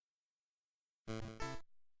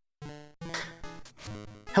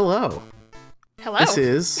Hello. Hello. This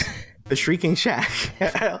is the Shrieking Shack.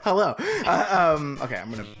 Hello. Okay, I'm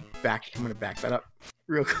gonna back that up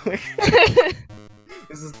real quick.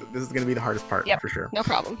 This is gonna be the hardest part for sure. No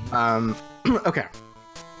problem. Okay.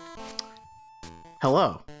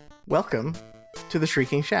 Hello. Welcome to the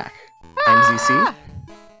Shrieking Shack. I'm Xeecee.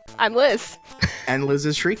 I'm Liz. And Liz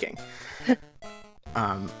is shrieking.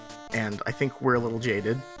 And I think we're a little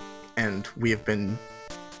jaded, and we have been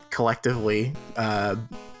collectively,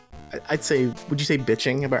 I'd say, would you say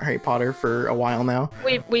bitching about Harry Potter for a while now?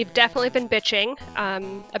 We've definitely been bitching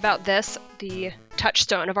about this, the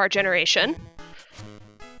touchstone of our generation.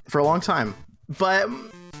 For a long time. But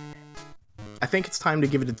I think it's time to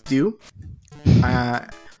give it its due.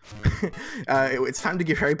 It's time to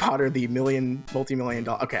give Harry Potter the multi-million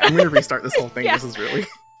dollar... Okay, I'm going to restart this whole thing. Yeah. This is really...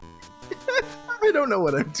 I don't know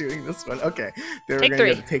what I'm doing this one. Okay, we're going to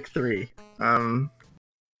go to take three.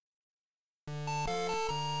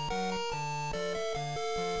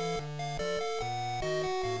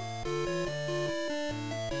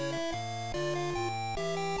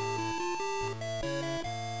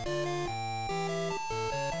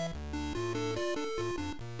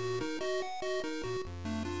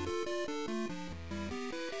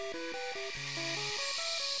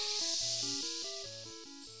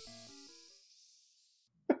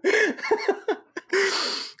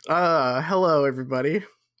 Hello everybody.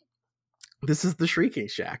 This is the Shrieking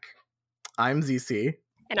Shack. I'm Xeecee.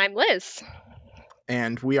 And I'm Liz.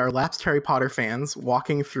 And we are lapsed Harry Potter fans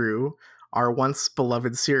walking through our once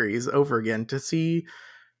beloved series over again to see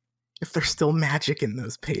if there's still magic in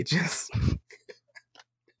those pages.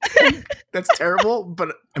 That's terrible,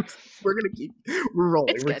 but we're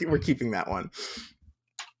rolling. We're keeping that one.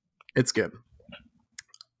 It's good.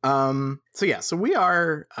 So we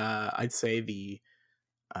are, I'd say the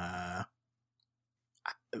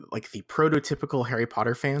prototypical Harry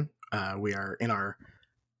Potter fan. We are in our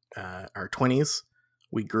 20s.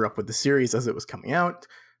 We grew up with the series as it was coming out.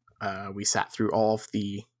 We sat through all of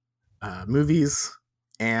the movies,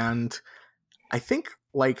 and I think,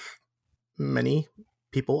 like many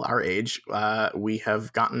people our age, we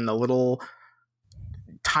have gotten a little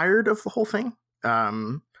tired of the whole thing.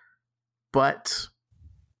 But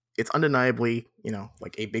it's undeniably,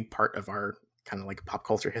 like a big part of our kind of like pop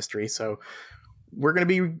culture history. So we're going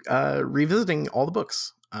to be revisiting all the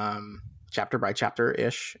books, chapter by chapter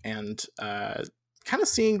ish, and kind of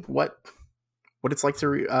seeing what it's like to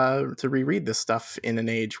reread this stuff in an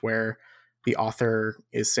age where the author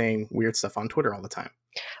is saying weird stuff on Twitter all the time.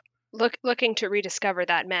 Looking to rediscover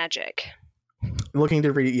that magic. Looking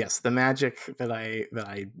to read, yes, the magic that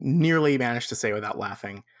I nearly managed to say without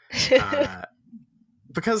laughing.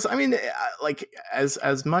 Because I mean, like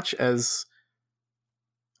as much as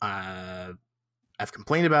I've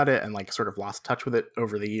complained about it and like sort of lost touch with it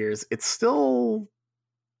over the years, it's still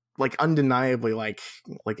like undeniably like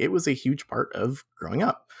it was a huge part of growing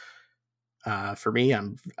up. For me,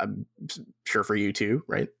 I'm sure for you too,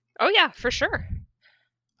 right? Oh yeah, for sure.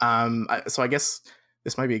 So I guess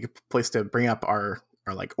this might be a good place to bring up our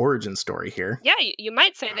like origin story here. Yeah, you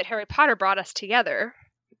might say that Harry Potter brought us together.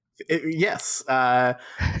 Yes.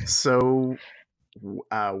 So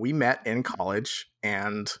we met in college,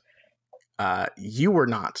 and you were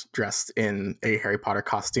not dressed in a Harry Potter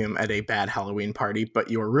costume at a bad Halloween party,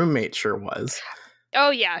 but your roommate sure was. Oh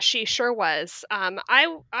yeah, she sure was.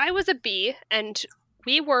 I was a B, and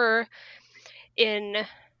we were in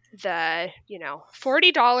the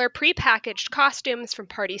 $40 prepackaged costumes from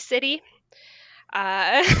Party City.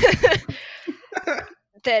 That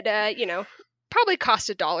probably cost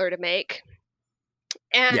 $1 to make.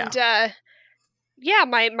 And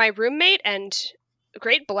my roommate and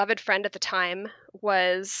great beloved friend at the time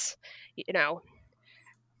was,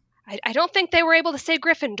 I don't think they were able to say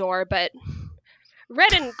Gryffindor, but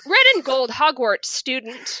red and gold Hogwarts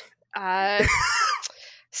student,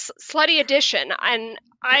 slutty edition. And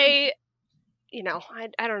I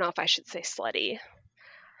don't know if I should say slutty.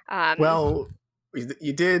 Well,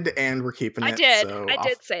 you did, and we're keeping it. I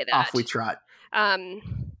did say that. Off we trot. And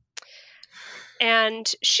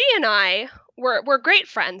she and I were great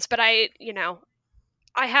friends, but I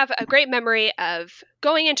have a great memory of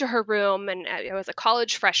going into her room, and I was a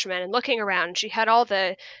college freshman, and looking around. She had all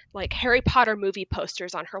the like Harry Potter movie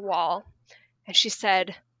posters on her wall, and she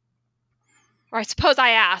said, or I suppose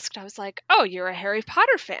I asked, I was like, "Oh, you're a Harry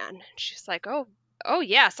Potter fan?" And she's like, "Oh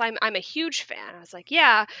yes, I'm a huge fan." I was like,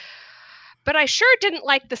 "Yeah, but I sure didn't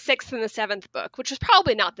like the 6th and the 7th book," which was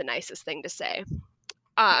probably not the nicest thing to say.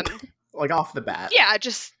 Like off the bat. Yeah,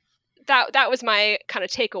 just that was my kind of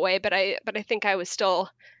takeaway, but I think I was still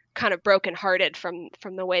kind of brokenhearted from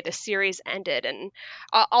the way the series ended, and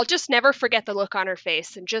I'll just never forget the look on her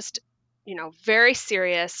face, and just, very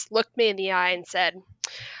serious, looked me in the eye and said,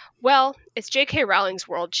 well, it's J.K. Rowling's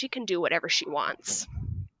world. She can do whatever she wants.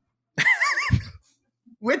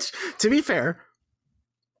 Which, to be fair,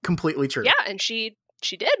 completely true. Yeah, and she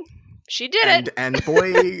did. She did it. And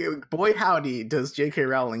boy howdy, does J.K.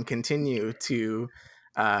 Rowling continue to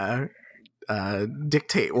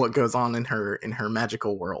dictate what goes on in her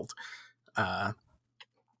magical world.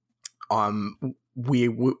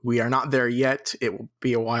 We are not there yet. It will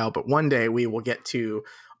be a while, but one day we will get to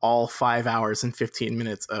all 5 hours and 15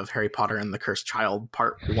 minutes of Harry Potter and the Cursed Child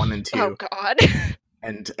part 1 and 2. Oh God.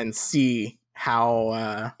 and see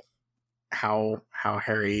how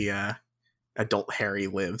Harry adult Harry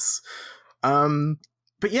lives.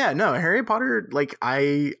 But yeah, no, Harry Potter, like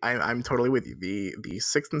I'm totally with you. The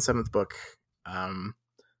 6th and 7th book,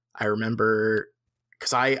 I remember,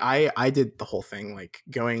 because I did the whole thing, like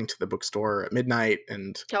going to the bookstore at midnight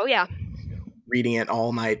and Oh yeah, reading it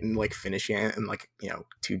all night and like finishing it in like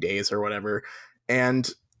 2 days or whatever. And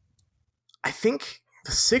I think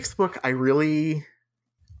the 6th book,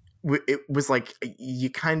 it was like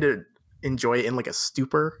you kind of enjoy it in like a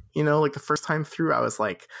stupor, like the first time through I was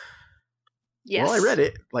like, yes. Well, I read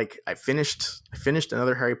it, like I finished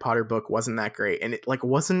another Harry Potter book, wasn't that great. And it like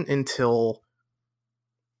wasn't until,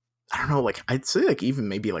 I don't know, like I'd say like even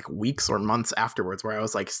maybe like weeks or months afterwards where I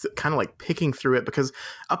was like kind of like picking through it, because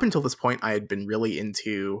up until this point I had been really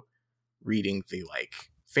into reading the like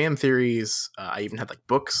fan theories. I even had like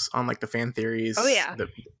books on like the fan theories. Oh yeah, that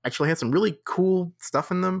actually had some really cool stuff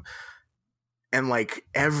in them, and like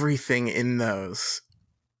everything in those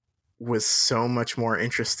was so much more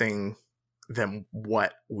interesting than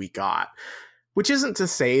what we got. Which isn't to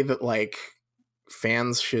say that like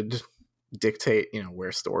fans should dictate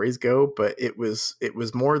where stories go, but it was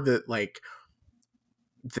more that like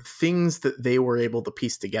the things that they were able to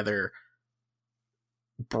piece together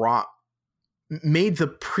made the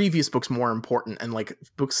previous books more important. And like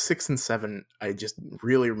books 6 and 7, I just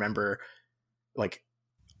really remember like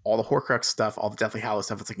all the Horcrux stuff, all the Deathly Hallows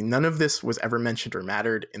stuff. It's like none of this was ever mentioned or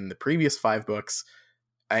mattered in the previous 5 books,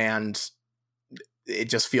 and it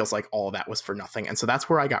just feels like all of that was for nothing. And so that's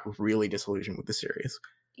where I got really disillusioned with the series.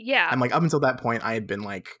 Yeah. And like up until that point, I had been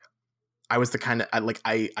like, I was the kind of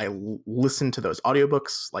I listened to those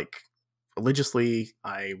audiobooks like religiously.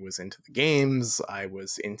 I was into the games. I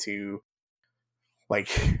was into like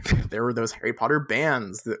there were those Harry Potter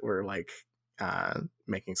bands that were like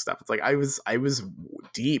making stuff. It's like I was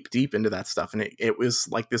deep into that stuff, and it was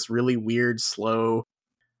like this really weird, slow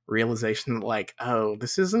realization that like, oh,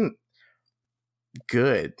 this isn't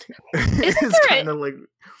good.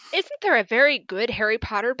 Isn't there a very good Harry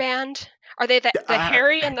Potter band? Are they the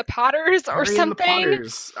Harry and the Potters or Harry something? And the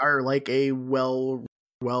Potters are like a well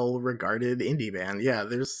regarded indie band. Yeah,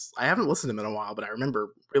 I haven't listened to them in a while, but I remember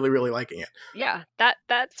really, really liking it. Yeah,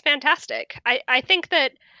 that's fantastic. I think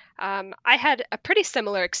that I had a pretty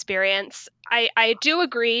similar experience. I do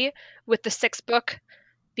agree with the 6th book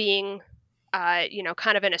being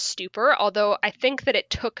kind of in a stupor, although I think that it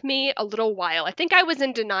took me a little while. I think I was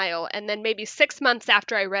in denial, and then maybe 6 months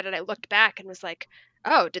after I read it, I looked back and was like,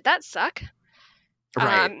 oh, did that suck?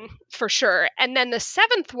 Right. For sure. And then the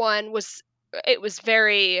 7th one was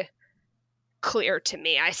very clear to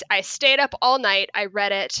me. I stayed up all night, I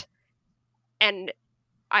read it, and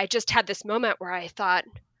I just had this moment where I thought,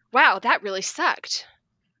 wow, that really sucked.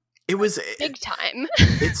 It was big time.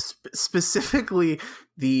 It's specifically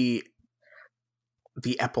the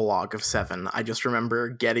epilogue of 7. I just remember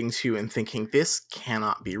getting to and thinking, this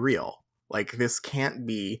cannot be real. Like, this can't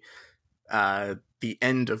be the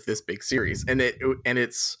end of this big series. And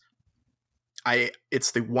it's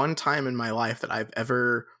the one time in my life that I've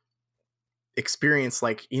ever experienced,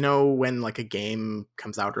 like, when like a game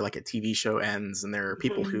comes out or like a TV show ends, and there are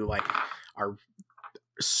people who like are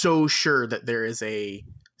so sure that there is a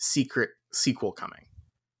secret sequel coming.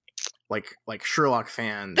 Like Sherlock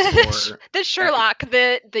fans, or the Sherlock,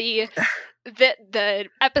 the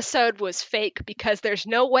episode was fake because there's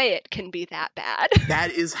no way it can be that bad.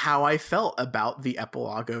 That is how I felt about the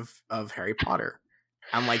epilogue of Harry Potter.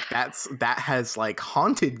 I'm like, that has like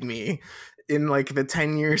haunted me in like the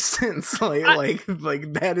 10 years since. Like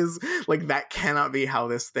that is like, that cannot be how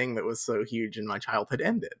this thing that was so huge in my childhood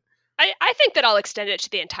ended. I think that I'll extend it to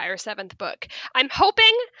the entire 7th book. I'm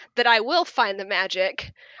hoping that I will find the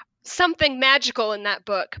magic. Something magical in that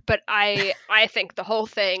book, but I think the whole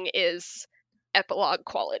thing is epilogue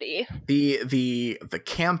quality. The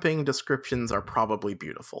camping descriptions are probably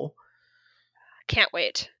beautiful. Can't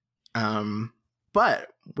wait. But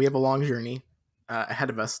we have a long journey. ahead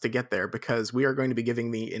of us to get there, because we are going to be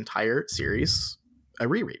giving the entire series a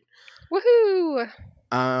reread. Woohoo!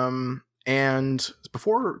 And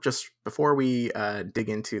before we dig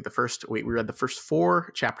into the first, we read the first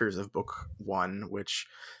 4 chapters of book 1, which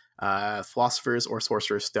Philosopher's or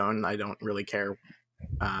Sorcerer's Stone. I don't really care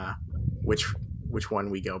which one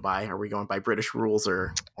we go by. Are we going by British rules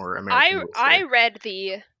or American rules? I read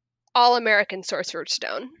the All-American Sorcerer's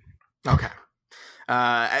Stone. Okay.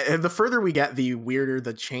 The further we get, the weirder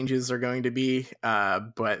the changes are going to be.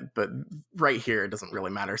 But right here, it doesn't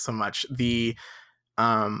really matter so much. The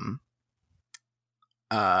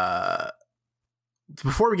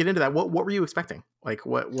before we get into that, what were you expecting? Like,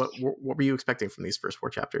 what were you expecting from these first 4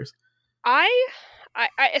 chapters? I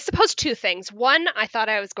suppose 2 things. One, I thought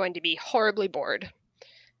I was going to be horribly bored.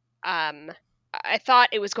 I thought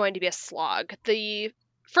it was going to be a slog. The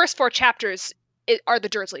first 4 chapters are the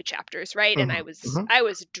Dursley chapters, right? Mm-hmm. And I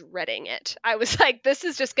was dreading it. I was like, this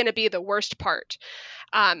is just going to be the worst part.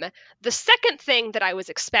 The second thing that I was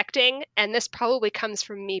expecting, and this probably comes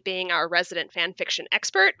from me being our resident fan fiction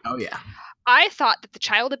expert. Oh yeah. I thought that the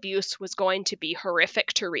child abuse was going to be horrific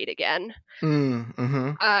to read again.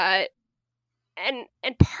 Mm-hmm.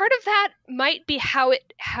 And part of that might be how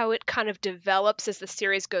it kind of develops as the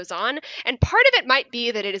series goes on, and part of it might be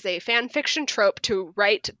that it is a fan fiction trope to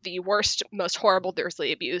write the worst, most horrible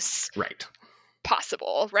Dursley abuse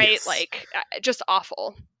possible, right? Yes. Like, just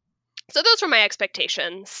awful. So those were my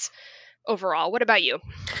expectations overall. What about you?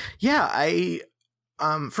 Yeah, I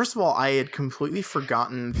first of all, I had completely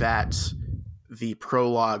forgotten that the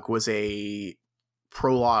prologue was a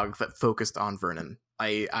prologue that focused on Vernon.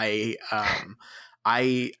 I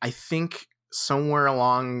think somewhere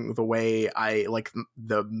along the way, I like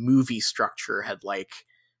the movie structure had like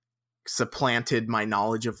supplanted my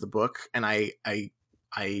knowledge of the book, and I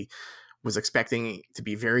was expecting to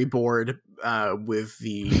be very bored with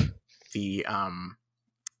the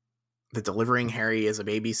delivering Harry as a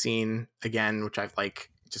baby scene again, which I've like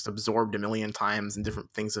just absorbed a million times in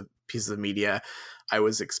different things of pieces of media. I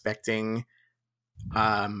was expecting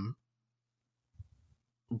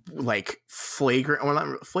like flagrant, well,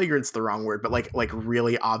 not flagrant's the wrong word, but like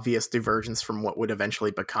really obvious divergence from what would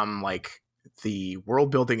eventually become like the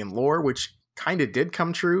world building and lore, which kind of did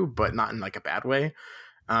come true, but not in like a bad way.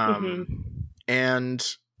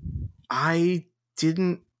 And I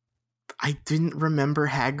didn't remember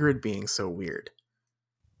Hagrid being so weird.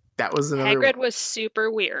 That was another. Hagrid was super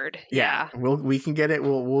weird. Yeah. We can get it.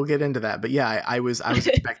 We'll get into that. But yeah, I was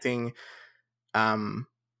expecting a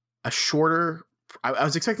shorter. I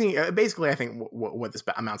was expecting basically. I think what this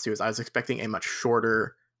amounts to is I was expecting a much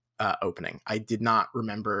shorter opening. I did not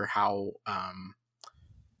remember how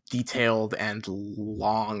detailed and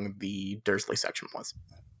long the Dursley section was.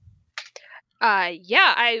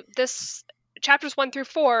 This chapters 1 through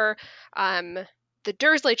 4, the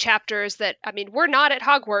Dursley chapters that, I mean, we're not at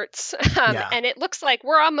Hogwarts, and it looks like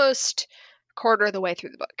we're almost a quarter of the way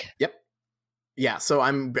through the book. Yep. Yeah, so I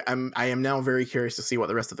am now very curious to see what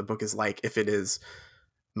the rest of the book is like, if it is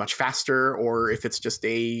much faster or if it's just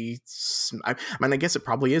I guess it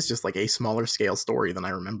probably is just like a smaller scale story than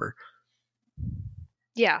I remember.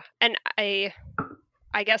 Yeah, and I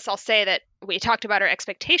guess I'll say that we talked about our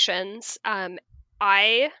expectations.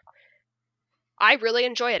 I really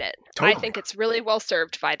enjoyed it. Totally. I think it's really well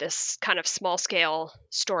served by this kind of small scale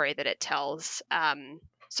story that it tells.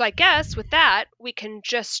 So I guess with that, we can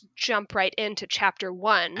just jump right into chapter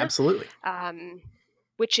 1. Absolutely.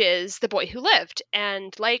 Which is The Boy Who Lived.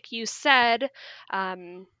 And like you said,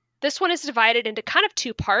 this one is divided into kind of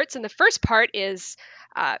 2 parts. And the first part is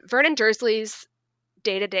Vernon Dursley's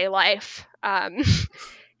day-to-day life. And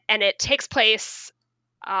it takes place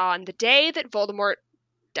on the day that Voldemort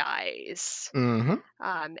dies. Mm-hmm.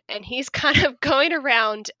 And he's kind of going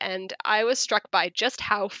around, and I was struck by just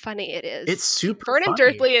how funny it is. It's super Vernon funny.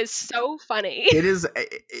 Dursley is so funny. It is.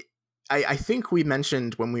 I think we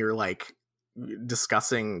mentioned when we were like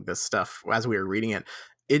discussing this stuff as we were reading it,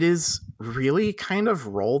 it is really kind of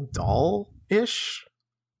Roald Dahl-ish.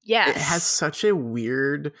 Yes. It has such a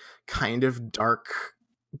weird kind of dark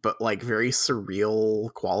but like very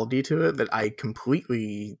surreal quality to it that I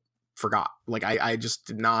completely forgot. Like I just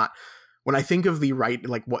did not, when I think of the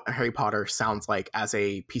like what Harry Potter sounds like as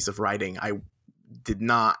a piece of writing, I did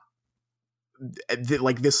not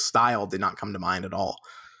like this style did not come to mind at all.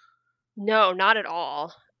 No, not at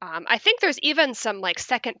all. I think there's even some like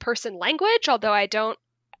second person language, although I don't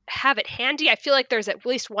have it handy. I feel like there's at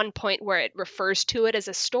least one point where it refers to it as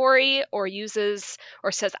a story or uses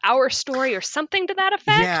or says our story or something to that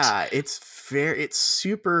effect. Yeah, it's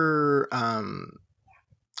super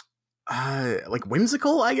like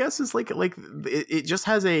whimsical, I guess, is like it just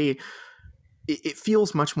has it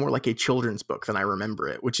feels much more like a children's book than I remember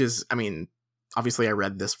it, which is, I mean, obviously I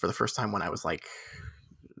read this for the first time when I was like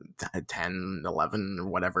 10, 11 or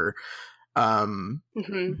whatever. And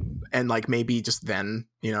like maybe just then,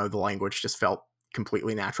 you know, the language just felt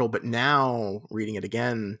completely natural, but now reading it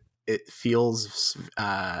again, it feels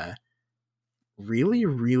really,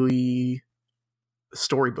 really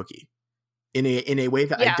storybooky in a way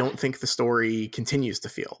that I don't think the story continues to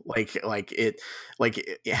feel like it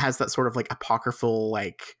has that sort of like apocryphal,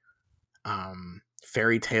 like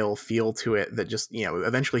fairy tale feel to it that just, you know,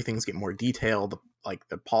 eventually things get more detailed, like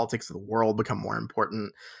the politics of the world become more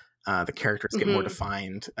important, the characters get more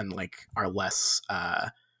defined and like are less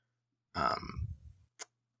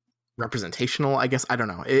representational, I guess. I don't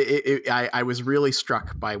know. I was really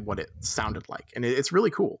struck by what it sounded like, and it's really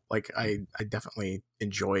cool. Like I definitely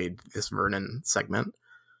enjoyed this Vernon segment.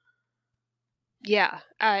 Yeah,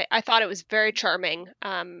 I thought it was very charming.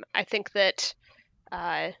 I think that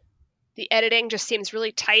the editing just seems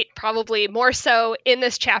really tight, probably more so in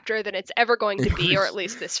this chapter than it's ever going to be, or at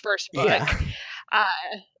least this first book. Yeah.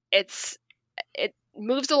 It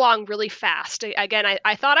moves along really fast. Again,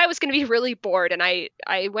 I thought I was going to be really bored, and I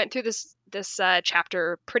went through this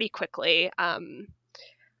chapter pretty quickly. I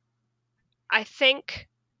think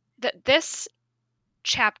that this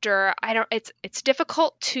chapter, it's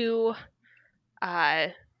difficult to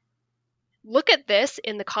look at this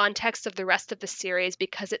in the context of the rest of the series,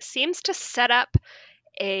 because it seems to set up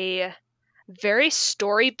a very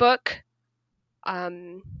storybook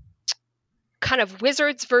kind of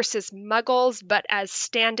wizards versus muggles, but as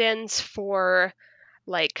stand-ins for,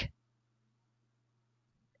 like,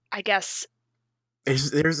 I guess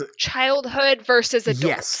there's childhood versus adults.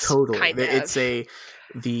 Yes, totally. Kind it's of.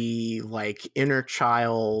 The like inner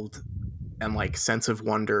child and like sense of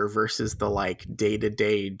wonder versus the like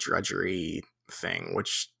day-to-day drudgery thing,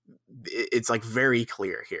 which it's like very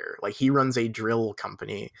clear here. Like he runs a drill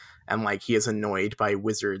company and like he is annoyed by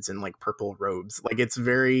wizards in like purple robes. Like it's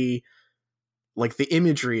very, like the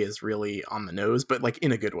imagery is really on the nose, but like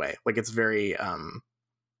in a good way. Like it's very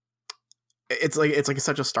it's like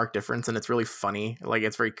such a stark difference, and it's really funny. Like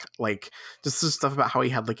it's very like just the stuff about how he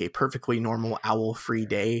had like a perfectly normal owl-free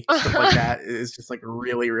day, stuff like that is just like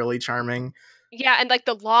really, really charming. Yeah, and like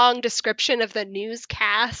the long description of the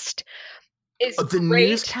newscast is the great.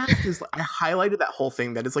 Newscast is, I highlighted that whole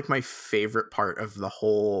thing. That is like my favorite part of the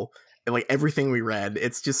whole, like everything we read.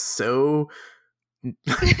 It's just so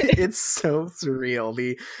it's so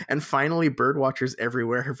surreal. And finally, birdwatchers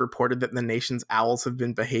everywhere have reported that the nation's owls have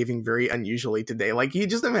been behaving very unusually today. Like you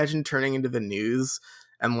just imagine turning into the news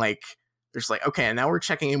and like there's like, okay, and now we're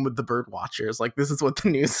checking in with the birdwatchers. Like this is what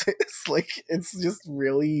the news is. Like it's just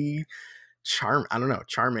really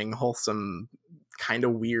charming, wholesome, kind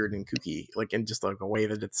of weird and kooky, like in just like a way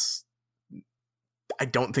that it's, I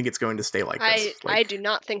don't think it's going to stay like this. I do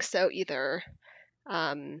not think so either.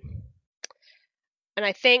 And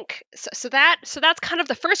I think so that's kind of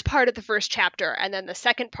the first part of the first chapter, and then the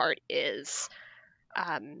second part is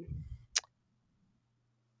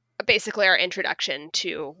basically our introduction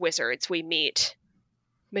to wizards. We meet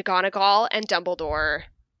McGonagall and Dumbledore,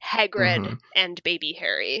 Hagrid and Baby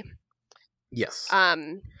Harry. Yes.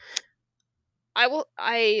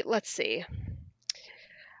 Let's see.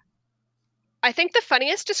 I think the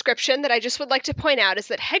funniest description that I just would like to point out is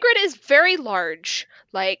that Hagrid is very large.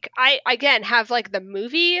 Like, I, again, have, like, the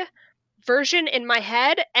movie version in my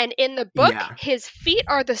head, and in the book, his feet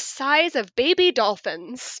are the size of baby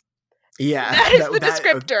dolphins. Yeah. That is the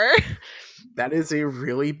descriptor. That is a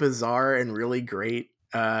really bizarre and really great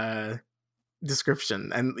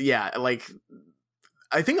description. And, yeah, like,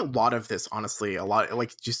 I think a lot of this, honestly,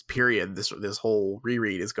 like, just period, this whole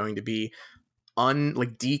reread is going to be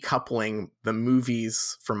like decoupling the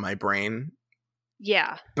movies from my brain.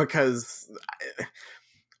 Yeah, because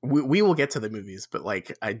we will get to the movies, but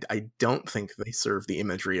like I don't think they serve the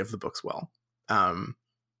imagery of the books well. And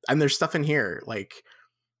there's stuff in here like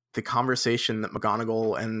the conversation that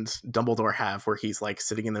McGonagall and Dumbledore have where he's like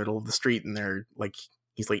sitting in the middle of the street and they're like,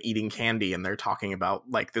 he's like eating candy and they're talking about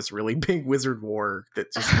like this really big wizard war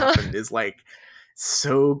that just happened is like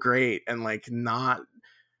so great. And like not,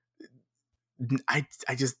 I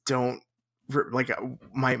just don't like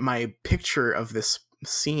my picture of this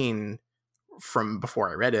scene from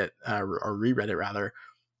before I read it or reread it rather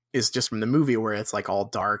is just from the movie where it's like all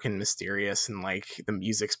dark and mysterious and like the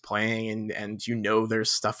music's playing and you know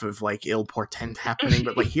there's stuff of like ill portent happening,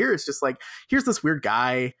 but like here it's just like here's this weird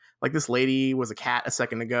guy, like this lady was a cat a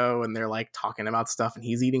second ago and they're like talking about stuff and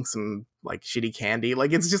he's eating some like shitty candy.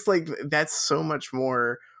 Like it's just like that's so much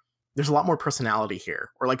more there's a lot more personality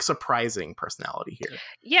here, or like surprising personality here.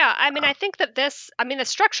 Yeah, I mean, Um, I think that the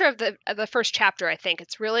structure of the first chapter, I think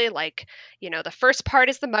it's really like, the first part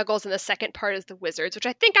is the Muggles and the second part is the Wizards, which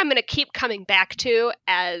I think I'm going to keep coming back to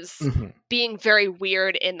as mhm. being very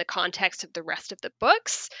weird in the context of the rest of the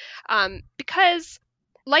books, because,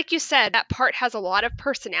 like you said, that part has a lot of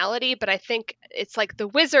personality, but I think it's like the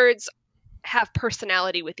Wizards have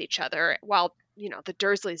personality with each other, while the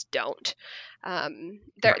Dursleys don't.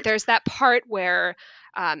 Right. There's that part where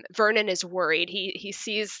Vernon is worried. He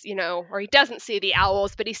sees, or he doesn't see the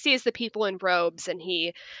owls, but he sees the people in robes, and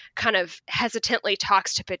he kind of hesitantly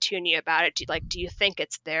talks to Petunia about it. Do you think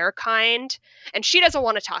it's their kind? And she doesn't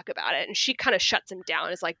want to talk about it, and she kind of shuts him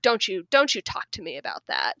down. Is like, don't you talk to me about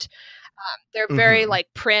that. They're very Hmm. like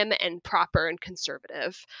prim and proper and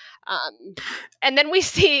conservative. And then we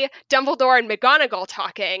see Dumbledore and McGonagall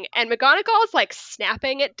talking, and McGonagall is like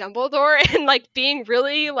snapping at Dumbledore and like being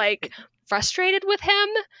really like frustrated with him.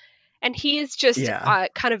 And he is just Yeah.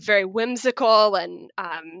 kind of very whimsical and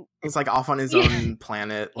He's like off on his yeah, own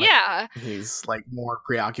planet. Like yeah, he's like more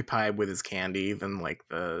preoccupied with his candy than like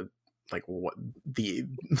the like what the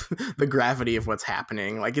the gravity of what's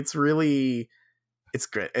happening. Like it's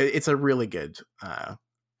good. It's a really good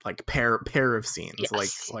like pair of scenes.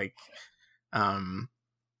 yes, Um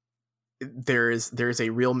there's a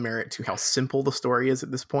real merit to how simple the story is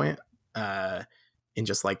at this point. In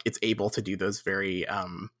just like it's able to do those very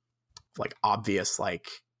like obvious like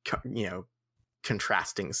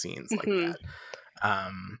contrasting scenes like hmm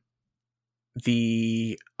that.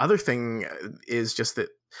 The other thing is just that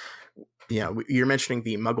you're mentioning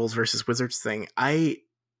the Muggles versus Wizards thing.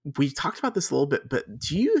 We talked about this a little bit, but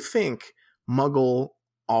do you think Muggle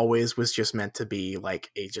always was just meant to be like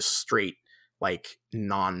a just straight like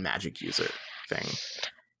non-magic user thing?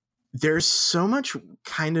 There's so much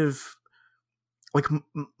kind of like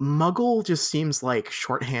Muggle just seems like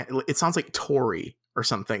shorthand. It sounds like Tory or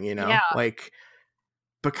something, yeah, like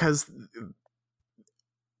because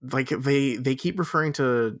like they keep referring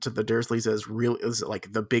to the Dursleys as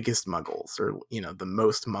like the biggest Muggles or the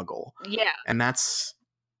most Muggle, yeah, and that's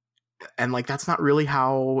not really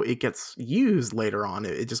how it gets used later on.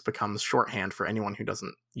 It just becomes shorthand for anyone who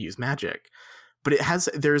doesn't use magic. But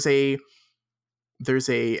there's a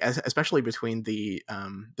especially between the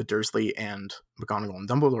Dursley and McGonagall and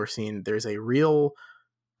Dumbledore scene. There's a real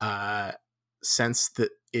sense that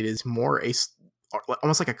it is more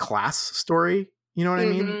almost like a class story. You know what I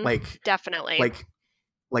mean? definitely,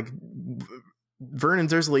 Like Vernon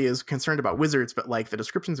Dursley is concerned about wizards, but like the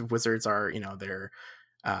descriptions of wizards are, they're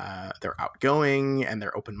outgoing and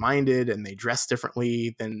they're open-minded and they dress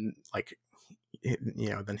differently than like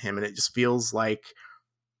than him, and it just feels like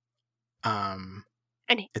and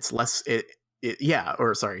he, it's less yeah,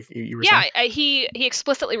 or sorry, you were yeah, saying. he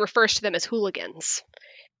explicitly refers to them as hooligans.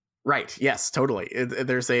 Right, yes, totally.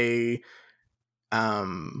 There's a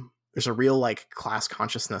real like class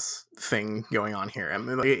consciousness thing going on here. I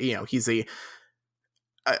mean, like, he's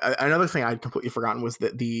another thing I'd completely forgotten was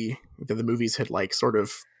that the movies had like sort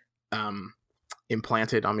of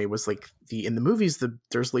implanted on me was like in the movies the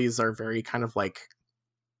Dursleys are very kind of like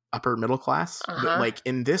upper middle class, but Uh-huh. like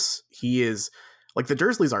in this he is like the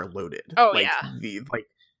Dursleys are loaded. Oh Like yeah.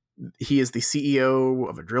 he is the CEO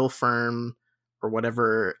of a drill firm or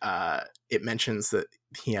whatever. It mentions that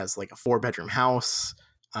he has like a 4-bedroom house.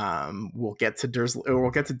 We'll get to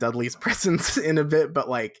Dudley's presence in a bit, but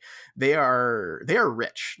like they are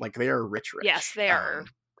rich. Like they are rich. Yes, they are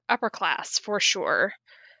upper class for sure.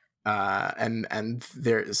 And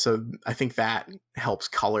there, so I think that helps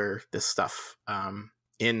color this stuff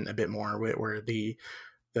in a bit more, where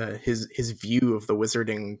his view of the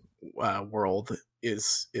wizarding world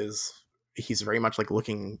is he's very much like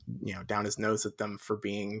looking down his nose at them for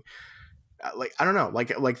being like I don't know,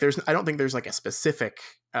 like there's I don't think there's like a specific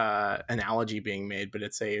analogy being made, but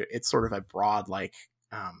it's sort of a broad like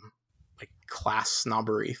class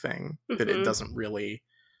snobbery thing that it Hmm doesn't really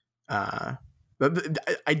I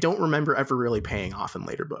don't remember ever really paying off in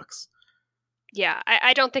later books. Yeah,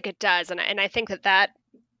 I don't think it does, and I think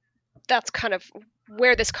that's kind of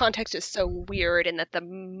where this context is so weird, in that the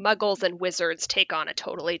Muggles and Wizards take on a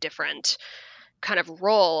totally different kind of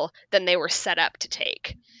role than they were set up to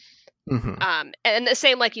take. Mm-hmm. And the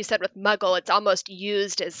same, like you said, with Muggle, it's almost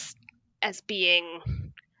used as being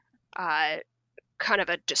kind of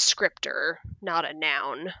a descriptor, not a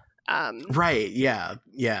noun. Right? Yeah.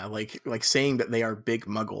 Like saying that they are big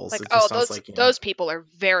Muggles. Like, It just oh, sounds like those people are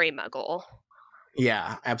very Muggle.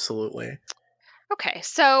 Yeah, absolutely. Okay,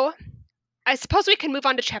 so I suppose we can move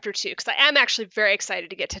on to chapter 2, because I am actually very excited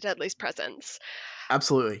to get to Dudley's presence.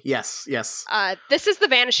 Absolutely. Yes. Yes. This is the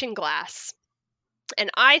Vanishing Glass. And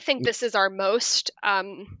I think this Yes. is our most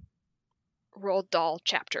Roald Dahl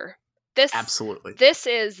chapter. Absolutely. This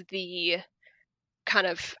is the kind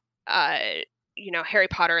of Harry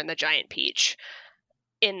Potter and the Giant Peach,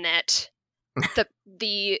 in that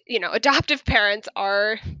the adoptive parents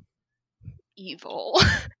are evil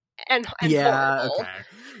and Yeah. horrible. Okay.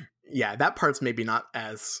 Yeah, that part's maybe not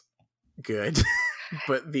as good,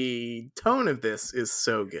 but the tone of this is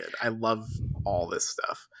so good. I love all this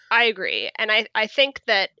stuff. I agree, and I think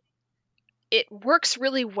that it works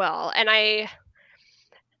really well, and I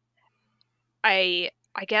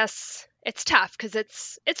guess it's tough because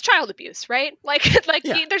it's child abuse, right? Like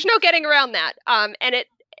Yeah. there's no getting around that. And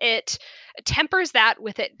it tempers that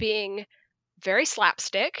with it being very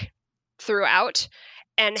slapstick throughout,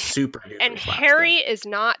 and Super duper Harry slapstick. is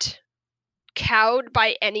not cowed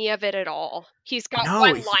by any of it at all. He's got No,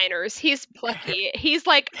 one-liners. He's plucky. He's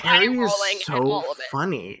like eye Harry is rolling at so all of it.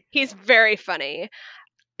 funny. He's very funny.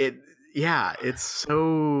 It's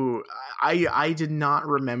so I did not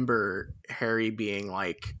remember Harry being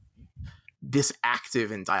like this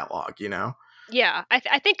active in dialogue, you know? Yeah,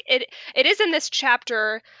 I think it is in this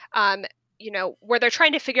chapter, where they're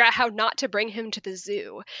trying to figure out how not to bring him to the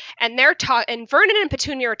zoo, and and Vernon and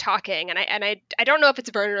Petunia are talking, and I don't know if it's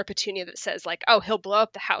Vernon or Petunia that says like, oh, he'll blow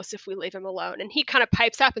up the house if we leave him alone, and he kind of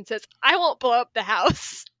pipes up and says, I won't blow up the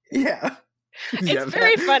house. Yeah. It's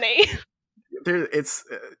very funny. It's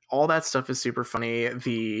all that stuff is super funny.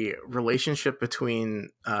 The relationship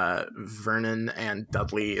between Vernon and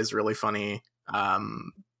Dudley is really funny.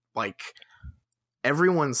 Like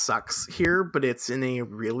everyone sucks here, but it's in a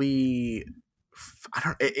really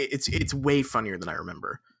it's way funnier than I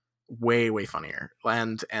remember. Way funnier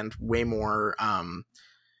and way more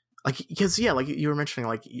like, because like you were mentioning,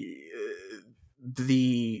 like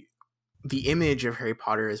the image of Harry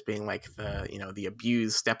Potter as being like the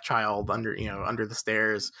abused stepchild under the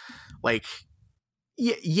stairs, like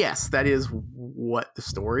yes, that is what the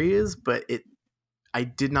story is, but I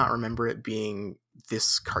did not remember it being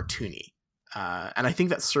this cartoony, and I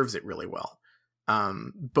think that serves it really well,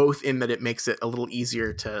 both in that it makes it a little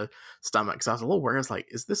easier to stomach, because I was a little worried. I was like,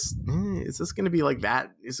 is this going to be like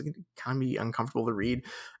that? Is it going to kind of be uncomfortable to read?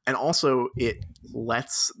 And also it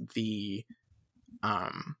lets the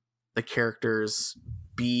characters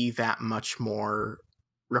be that much more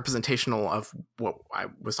representational of what I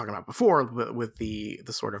was talking about before with the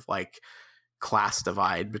sort of like class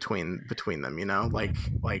divide between them,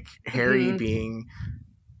 like Harry being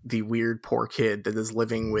the weird poor kid that is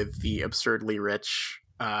living with the absurdly rich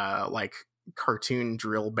like cartoon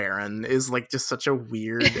drill baron is like just such a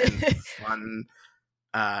weird and fun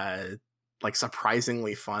like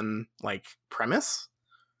surprisingly fun like premise.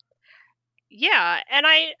 Yeah, and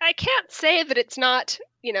I can't say that it's not,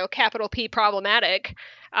 capital P problematic,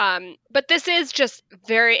 but this is just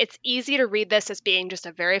it's easy to read this as being just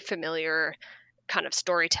a very familiar kind of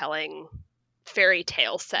storytelling fairy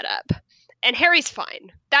tale setup. And Harry's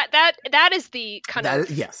fine. That is the kind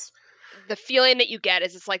of yes, the feeling that you get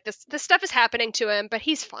is it's like this stuff is happening to him, but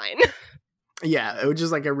he's fine. Yeah, which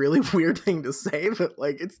is like a really weird thing to say, but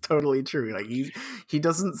like it's totally true. Like he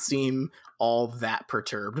doesn't seem all that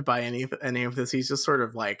perturbed by any of this. He's just sort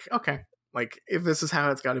of like, okay, like if this is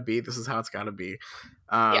how it's got to be, this is how it's got to be.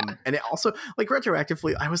 Yeah. And it also, like,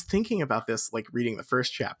 retroactively, I was thinking about this, like reading the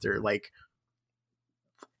first chapter, like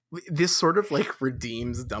this sort of like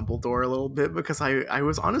redeems Dumbledore a little bit, because I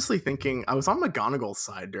was honestly thinking I was on McGonagall's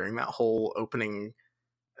side during that whole opening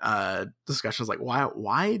discussions, like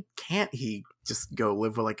why can't he just go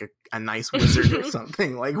live with like a nice wizard or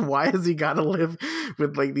something? Like, why has he got to live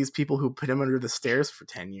with like these people who put him under the stairs for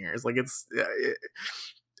 10 years? Like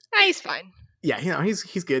He's fine. Yeah,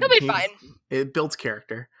 he's good. He'll be fine. It builds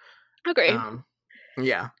character. Agreed.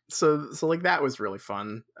 Yeah, so like that was really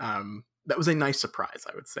fun. That was a nice surprise,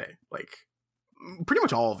 I would say. Like pretty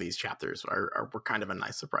much all of these chapters were kind of a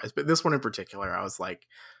nice surprise, but this one in particular, I was like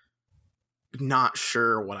not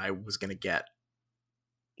sure what I was gonna get.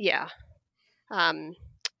 Yeah. And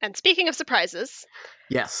speaking of surprises,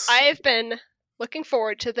 yes, I've been looking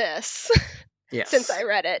forward to this yes. since I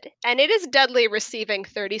read it, and it is Dudley receiving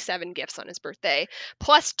 37 gifts on his birthday,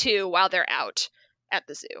 plus 2 while they're out at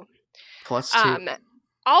the zoo. Plus 2.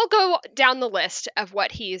 I'll go down the list of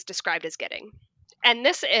what he's described as getting, and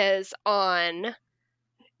this is on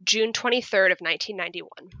June 23rd of 1991.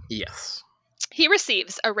 Yes. He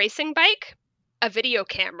receives a racing bike, a video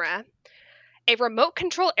camera, a remote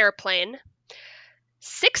control airplane,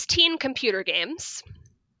 16 computer games,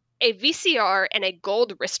 a VCR, and a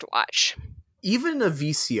gold wristwatch. Even a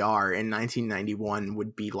VCR in 1991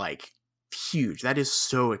 would be like huge. That is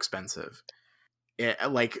so expensive.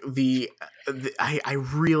 Like I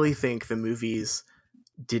really think the movies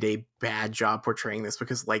did a bad job portraying this,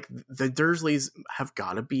 because like the Dursleys have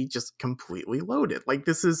got to be just completely loaded. Like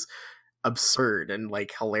this is absurd and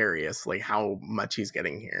like hilarious, like how much he's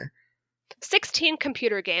getting here. 16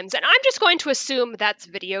 computer games, and I'm just going to assume that's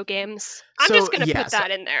video games. I'm just going to put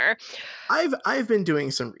that in there. I've been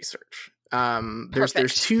doing some research.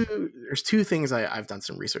 There's two things I've done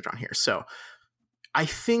some research on here. So I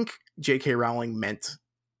think J.K. Rowling meant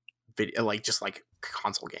video, like just like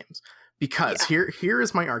console games, because here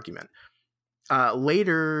is my argument.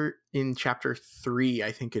 Later in chapter 3,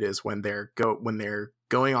 I think it is, when they're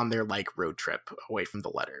going on their like road trip away from the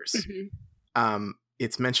letters. Mm-hmm.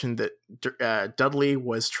 It's mentioned that Dudley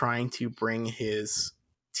was trying to bring his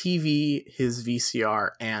TV, his VCR,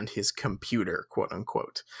 and his computer, quote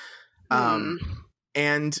unquote.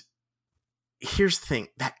 And here's the thing,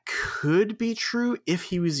 that could be true if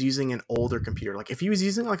he was using an older computer. Like if he was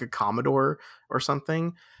using like a Commodore or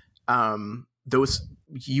something, those,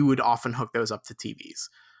 you would often hook those up to TVs.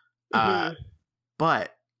 Mm-hmm.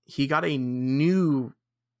 But he got a new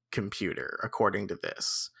computer, according to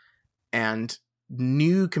this. And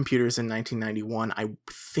new computers in 1991, I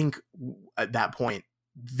think at that point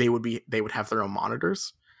they would have their own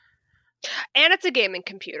monitors. And it's a gaming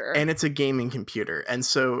computer. And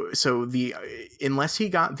so unless he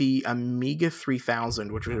got the Amiga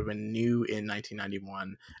 3000, which would have been new in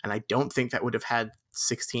 1991, and I don't think that would have had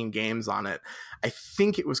 16 games on it. I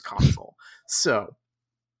think it was console. So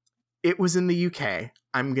it was in the UK.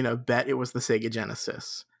 I'm going to bet it was the Sega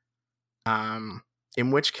Genesis.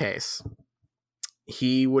 In which case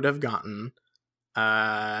he would have gotten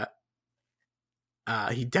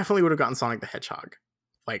he definitely would have gotten Sonic the Hedgehog.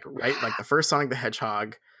 Like the first Sonic the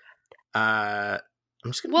Hedgehog. I'm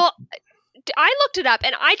just gonna... Well, I looked it up,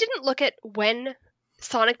 and I didn't look at when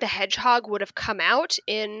Sonic the Hedgehog would have come out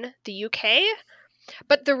in the UK,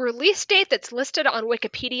 but the release date that's listed on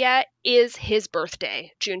Wikipedia is his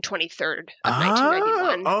birthday, June 23rd of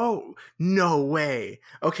 1991. Oh, no way.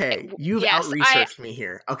 Okay, you've out-researched me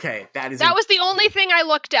here. Okay, that was the only thing I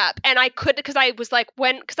looked up, and I could, because I was like,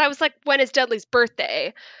 when is Dudley's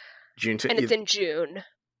birthday? And it's in June.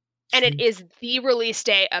 And it is the release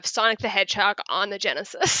date of Sonic the Hedgehog on the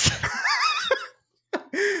Genesis.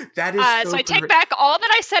 That is so I take back all that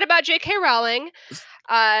I said about J.K. Rowling.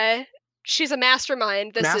 She's a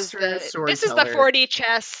mastermind. This is the 4D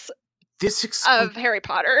chess of Harry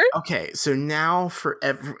Potter. Okay, so now for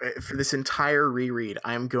this entire reread,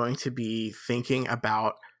 I'm going to be thinking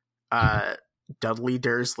about Dudley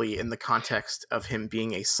Dursley in the context of him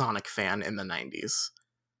being a Sonic fan in the 90s.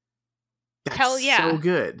 That's Hell yeah. So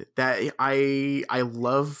good. That I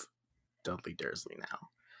love Dudley Dursley now.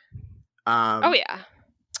 Oh yeah.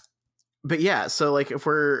 But yeah, so like if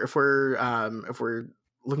we're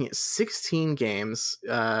looking at 16 games,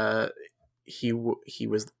 he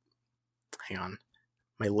was, hang on,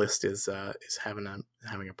 my list is having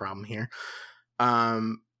a problem here. I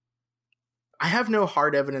have no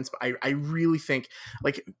hard evidence, but I really think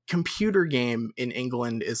like computer game in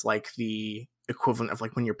England is like the equivalent of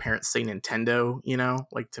like when your parents say Nintendo, you know,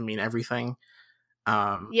 like to mean everything.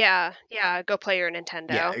 Yeah, go play your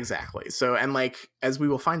Nintendo. Yeah, exactly. So, and like as we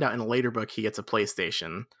will find out in a later book, he gets a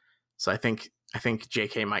PlayStation. So I think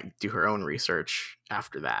JK might do her own research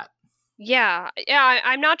after that. Yeah,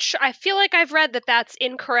 I'm not sure. I feel like I've read that that's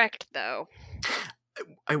incorrect though.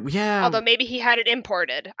 Yeah. Although maybe he had it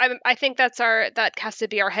imported. I think that has to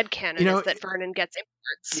be our headcanon, is that Vernon gets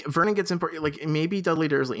imports. Vernon gets imported. Like maybe Dudley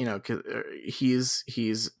Dursley, you know, because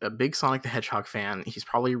he's a big Sonic the Hedgehog fan. He's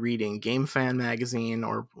probably reading Game Fan magazine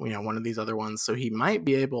or, you know, one of these other ones. So he might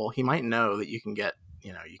know that you can get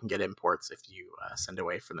imports if you send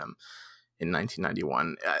away for them in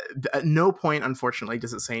 1991. At no point, unfortunately,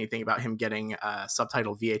 does it say anything about him getting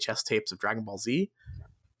subtitled VHS tapes of Dragon Ball Z,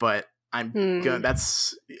 but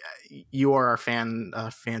that's, you are our fan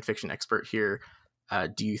fiction expert here.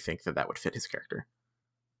 Do you think that would fit his character?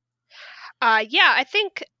 Yeah, I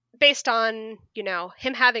think based on, you know,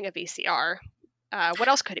 him having a VCR, what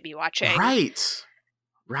else could he be watching? Right.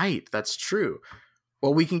 That's true.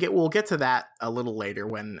 Well, we'll get to that a little later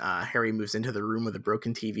when Harry moves into the room with a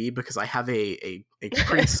broken TV, because I have a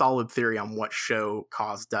pretty solid theory on what show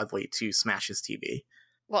caused Dudley to smash his TV.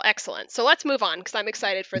 Well, excellent. So let's move on, because I'm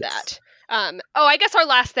excited for that. I guess our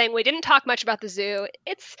last thing, we didn't talk much about the zoo.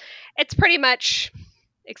 It's pretty much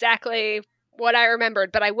exactly what I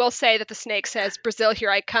remembered, but I will say that the snake says, "Brazil, here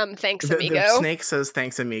I come, thanks, amigo." The snake says,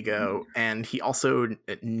 "Thanks, amigo," and he also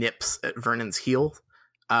nips at Vernon's heel.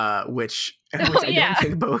 which Oh I don't yeah.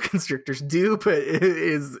 think boa constrictors do, but it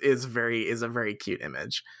is a very cute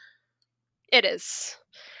image. It is.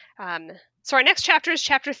 So our next chapter is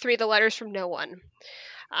chapter 3, The Letters from No One.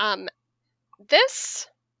 This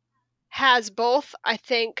has both, I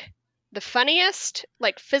think, the funniest,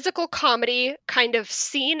 like, physical comedy kind of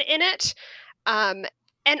scene in it, and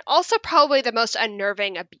also probably the most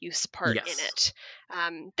unnerving abuse part in Yes.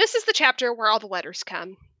 it. This is the chapter where all the letters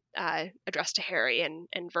come, addressed to Harry,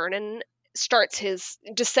 and Vernon starts his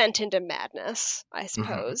descent into madness, I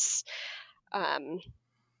suppose.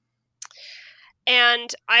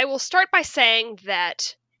 And I will start by saying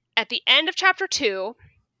that at the end of chapter 2,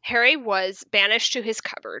 Harry was banished to his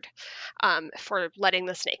cupboard for letting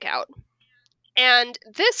the snake out. And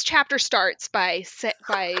this chapter starts by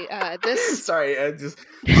this. Sorry, I just.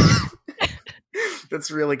 That's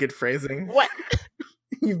really good phrasing. What?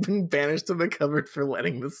 You've been banished to the cupboard for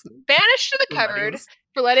letting this. Banished to the cupboard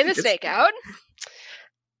for letting the snake out.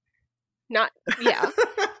 Not, yeah.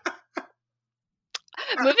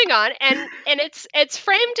 Moving on, and it's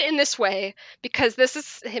framed in this way because this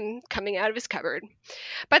is him coming out of his cupboard.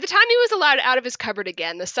 By the time he was allowed out of his cupboard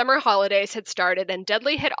again, the summer holidays had started, and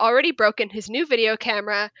Dudley had already broken his new video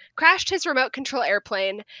camera, crashed his remote control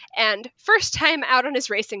airplane, and, first time out on his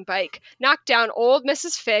racing bike, knocked down old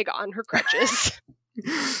Mrs. Fig on her crutches.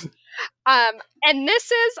 And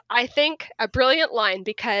this is, I think, a brilliant line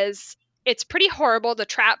because it's pretty horrible to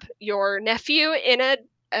trap your nephew in a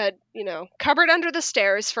cupboard under the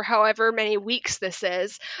stairs for however many weeks this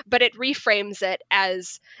is, but it reframes it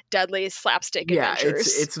as Dudley's slapstick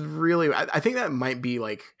adventures. It's really, I think that might be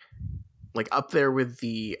like up there with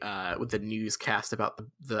the newscast about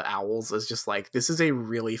the owls, is just like, this is a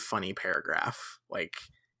really funny paragraph. Like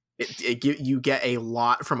you get a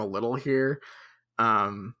lot from a little here.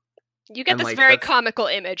 You get this like, very comical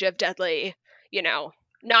image of Dudley,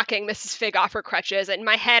 knocking Mrs. Fig off her crutches. In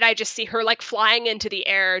my head, I just see her like flying into the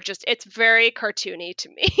air. Just, it's very cartoony to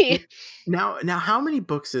me. Now, how many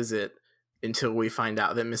books is it until we find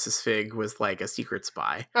out that Mrs. Fig was like a secret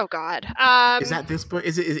spy? Oh God. Is that this book?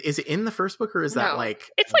 Is it in the first book, or is that like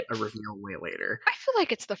it's like a reveal way later? I feel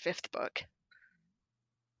like it's the 5th book.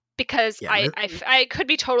 Because I could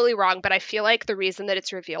be totally wrong, but I feel like the reason that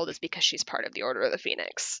it's revealed is because she's part of the Order of the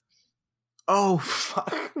Phoenix. Oh,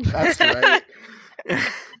 fuck. That's right.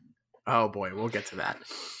 Oh boy, we'll get to that.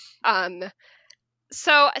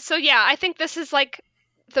 So yeah, I think this is like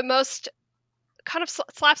the most kind of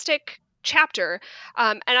slapstick chapter.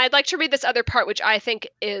 And I'd like to read this other part, which I think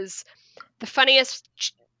is the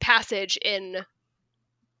funniest passage in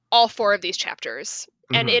all 4 of these chapters.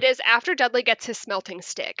 Mm-hmm. And it is after Dudley gets his smelting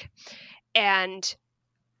stick and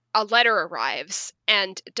a letter arrives,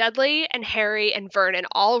 and Dudley and Harry and Vernon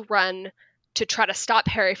all run to try to stop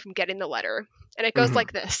Harry from getting the letter. And it goes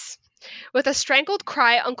like this. With a strangled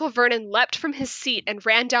cry, Uncle Vernon leapt from his seat and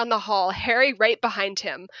ran down the hall, Harry right behind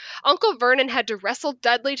him. Uncle Vernon had to wrestle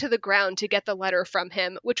Dudley to the ground to get the letter from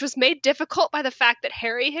him, which was made difficult by the fact that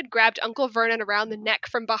Harry had grabbed Uncle Vernon around the neck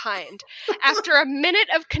from behind. After a minute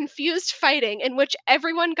of confused fighting, in which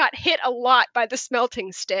everyone got hit a lot by the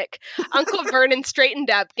smelting stick, Uncle Vernon straightened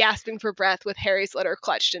up, gasping for breath, with Harry's letter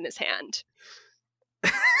clutched in his hand.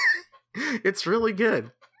 It's really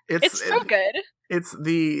good. It's so good. It's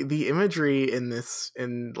the imagery in this,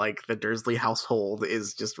 in like the Dursley household,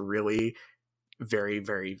 is just really very,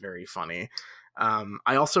 very, very funny.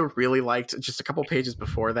 I also really liked, just a couple pages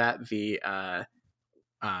before that,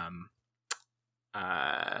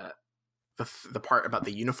 the part about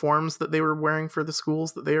the uniforms that they were wearing for the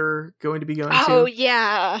schools that they are going to be going to. Oh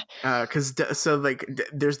yeah. Because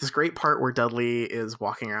there's this great part where Dudley is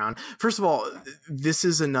walking around. First of all, this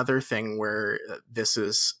is another thing where this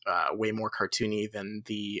is way more cartoony than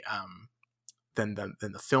the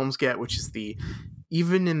films get, which is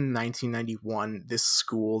even in 1991, this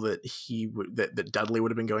school that that Dudley would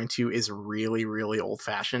have been going to is really, really old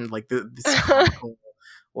fashioned. Like this comical,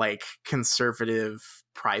 like conservative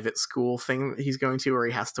private school thing that he's going to, where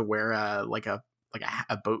he has to wear a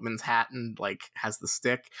boatman's hat and like has the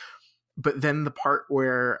stick. But then the part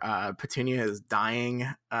where Petunia is dyeing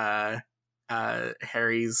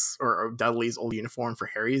Harry's or Dudley's old uniform for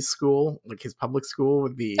Harry's school, like his public school,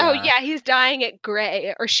 with the he's dyeing it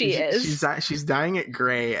gray, or she's dyeing it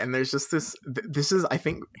gray, and there's just this is, I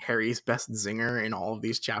think, Harry's best zinger in all of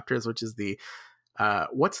these chapters, which is the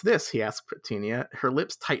what's this? He asked Petunia. Her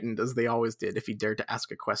lips tightened, as they always did if he dared to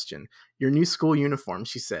ask a question. Your new school uniform,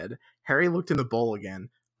 she said. Harry looked in the bowl again.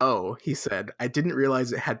 Oh, he said, I didn't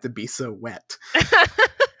realize it had to be so wet.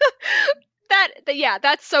 Yeah,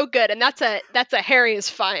 that's so good, and that's a Harry is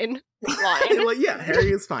fine line. Like, yeah,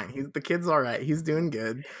 Harry is fine. The kid's all right. He's doing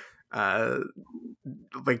good.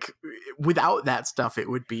 Like, without that stuff, it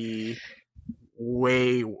would be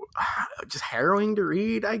way just harrowing to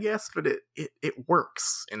read, I guess. But it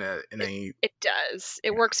works in a. It does.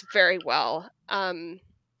 It works very well.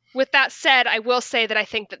 With that said, I will say that I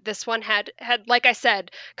think that this one had, like I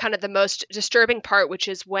said, kind of the most disturbing part, which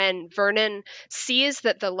is when Vernon sees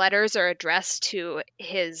that the letters are addressed to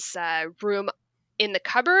his room in the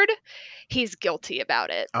cupboard. He's guilty about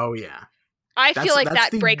it. Oh yeah, I feel like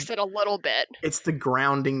that breaks it a little bit. It's the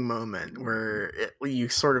grounding moment where you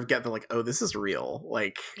sort of get the like, oh, this is real.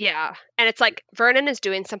 Like, yeah, and it's like Vernon is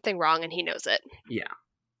doing something wrong and he knows it. Yeah,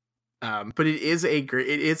 but it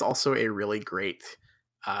is also a really great.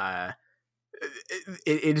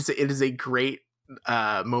 It is a great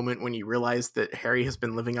moment when you realize that Harry has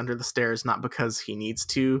been living under the stairs not because he needs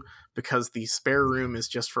to, because the spare room is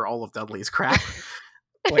just for all of Dudley's crap.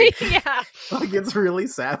 Like, yeah, like it's really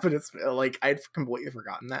sad, but it's like I'd completely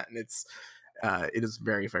forgotten that, and it is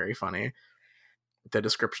very, very funny. The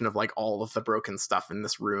description of like all of the broken stuff in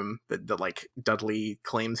this room that like Dudley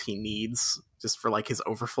claims he needs just for like his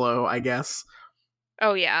overflow, I guess.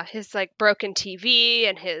 Oh yeah, his like broken TV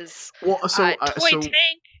and his toy tank.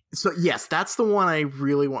 So yes, that's the one I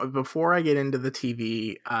really want. Before I get into the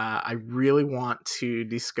TV, I really want to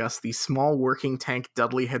discuss the small working tank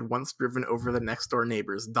Dudley had once driven over the next door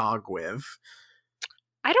neighbor's dog with.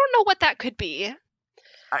 I don't know what that could be.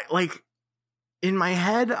 In my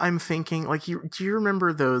head, I'm thinking like, do you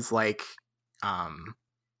remember those like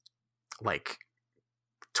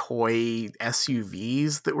toy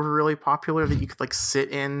SUVs that were really popular that you could like sit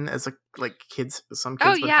in as kids? Some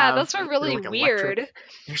kids. Oh yeah, those are really weird. Electric.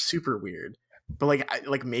 They're super weird. But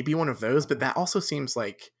like maybe one of those. But that also seems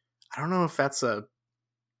like, I don't know if that's a,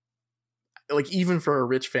 like, even for a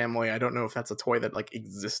rich family, I don't know if that's a toy that like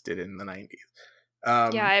existed in the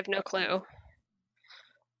 90s. Yeah, I have no clue.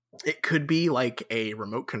 It could be like a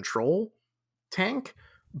remote control tank,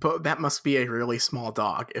 but that must be a really small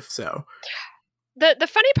dog if so. The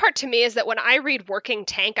funny part to me is that when I read working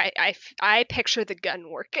tank, I picture the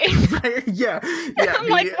gun working. yeah. I'm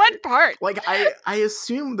like, what part? Like, I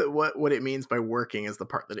assume that what it means by working is the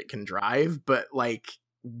part that it can drive, but like,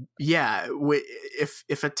 yeah,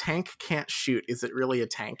 if a tank can't shoot, is it really a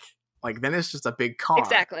tank? Like, then it's just a big car.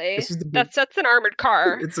 Exactly. That's an armored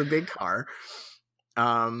car. It's a big car.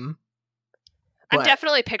 I'm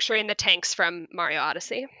definitely picturing the tanks from Mario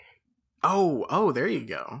Odyssey. Oh, there you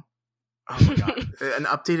go. Oh my god. An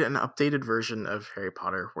updated version of Harry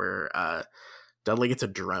Potter where Dudley gets a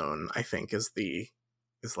drone, I think is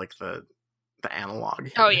like the analog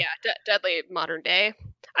here. Oh yeah, Dudley modern day.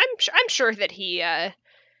 I'm sure that he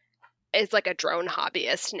is like a drone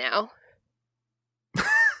hobbyist now.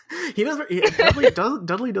 He doesn't.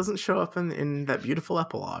 Dudley doesn't show up in that beautiful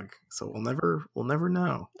epilogue, so we'll never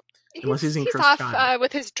know unless he's off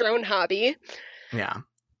with his drone hobby. Yeah,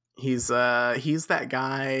 he's that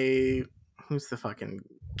guy. Who's the fucking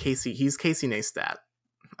Casey? He's Casey Neistat.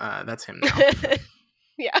 That's him now.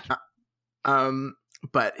 Yeah.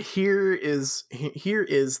 But here is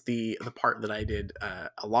the part that I did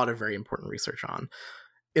a lot of very important research on.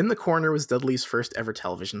 In the corner was Dudley's first ever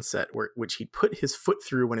television set, which he'd put his foot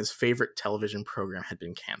through when his favorite television program had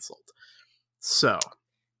been canceled. So,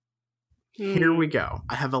 here we go.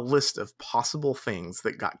 I have a list of possible things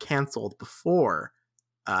that got canceled before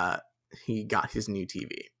he got his new TV.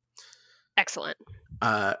 Excellent.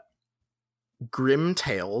 Grim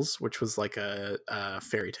Tales, which was like a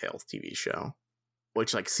fairy tales TV show,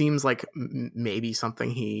 which like seems like maybe something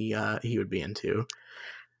he would be into.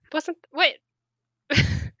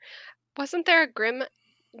 Wasn't there a Grim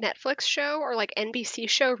Netflix show or like NBC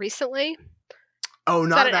show recently? Oh,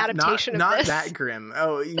 not an adaptation not of this? that grim.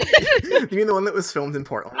 Oh, you mean the one that was filmed in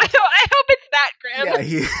Portland? I hope it's that grim.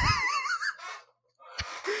 Yeah,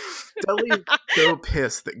 Dudley's so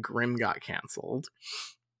pissed that Grimm got canceled.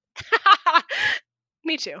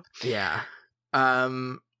 Me too. Yeah.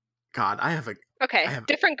 God, I have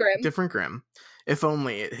different Grimm. Different Grimm. If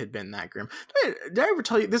only it had been that grim. Did I ever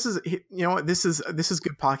tell you this is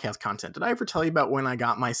good podcast content? Did I ever tell you about when I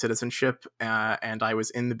got my citizenship and I was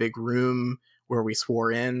in the big room where we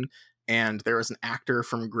swore in, and there was an actor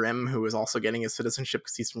from Grimm who was also getting his citizenship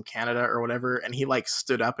because he's from Canada or whatever, and he like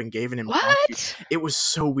stood up and gave an impromptu. What? It was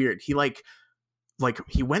so weird. He like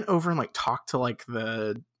he went over and like talked to like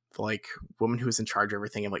the woman who was in charge of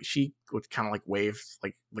everything, and like she would kind of like wave,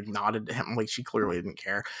 like nodded to him, like she clearly didn't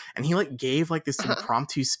care, and he like gave like this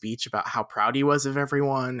impromptu speech about how proud he was of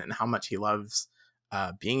everyone and how much he loves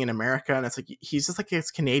being in America, and it's like he's just like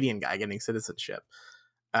this Canadian guy getting citizenship.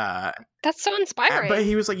 That's so inspiring. But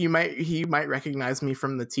he was like, he might recognize me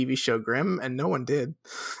from the TV show Grimm, and no one did.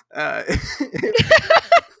 I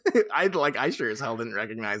sure as hell didn't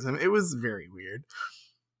recognize him. It was very weird.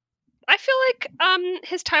 I feel like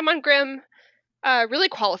his time on Grimm really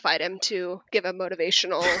qualified him to give a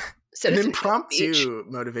motivational an citizenship impromptu speech.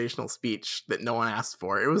 motivational speech that no one asked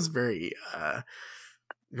for. It was very,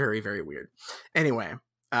 very, very weird. Anyway,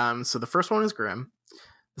 so the first one is Grimm.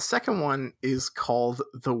 The second one is called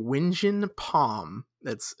The Winjin Pom.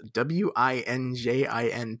 That's Winjinpom,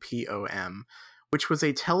 which was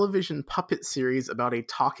a television puppet series about a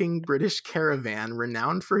talking British caravan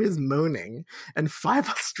renowned for his moaning and 5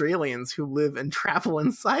 Australians who live and travel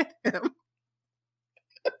inside him.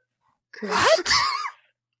 What?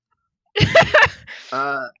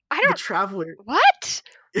 I don't. The Traveler. What?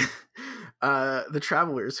 The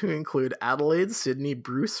Travelers, who include Adelaide, Sydney,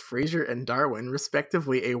 Bruce, Fraser, and Darwin,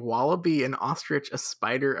 respectively, a wallaby, an ostrich, a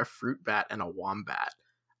spider, a fruit bat, and a wombat.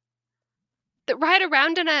 That ride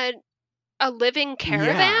around in a living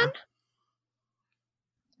caravan? Yeah.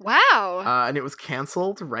 Wow. And it was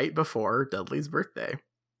canceled right before Dudley's birthday.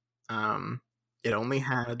 It only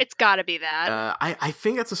had... It's gotta be that. I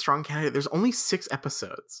think that's a strong candidate. There's only 6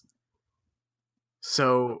 episodes.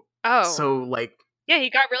 So... Oh. So, like... Yeah, he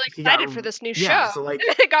got really excited for this new show. So, like,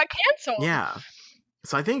 it got canceled. Yeah.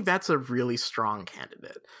 So I think that's a really strong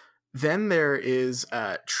candidate. Then there is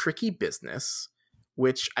Tricky Business,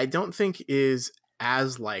 which I don't think is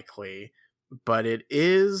as likely, but it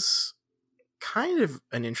is kind of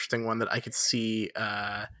an interesting one that I could see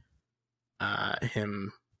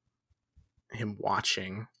him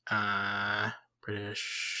watching.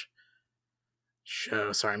 British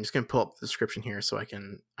show. Sorry, I'm just going to pull up the description here so I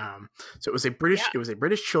can. So it was a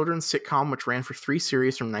British children's sitcom which ran for 3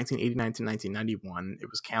 series from 1989 to 1991. It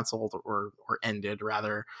was canceled or ended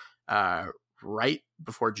rather right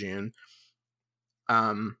before June.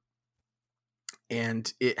 And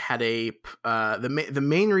it had the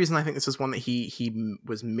main reason I think this is one that he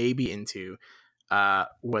was maybe into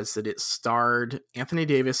was that it starred Anthony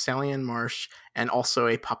Davis, Sally Ann Marsh, and also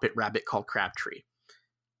a puppet rabbit called Crabtree.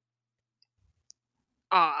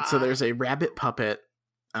 So there's a rabbit puppet,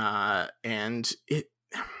 and it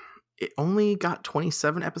only got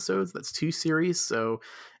 27 episodes. That's 2 series. So,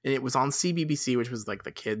 and it was on CBBC, which was like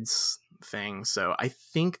the kids thing. So I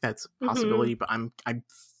think that's a possibility, but I'm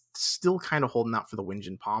still kind of holding out for the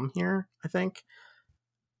Winjin Pom here, I think.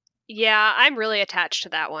 Yeah, I'm really attached to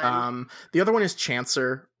that one. The other one is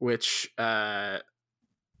Chancer, which I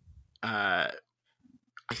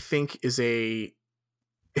think is a...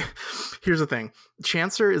 Here's the thing.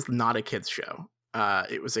 Chancer is not a kids show.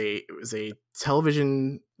 It was a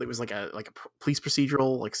television. It was like a police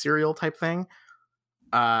procedural, like serial type thing.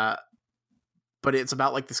 But it's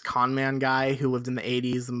about like this con man guy who lived in the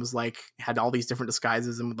 80s and was like had all these different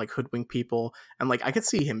disguises and would like hoodwink people. And like I could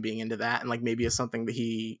see him being into that, and like maybe it's something that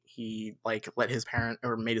he like let his parent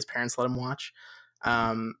or made his parents let him watch.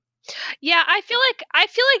 Yeah, I feel like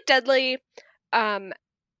Dudley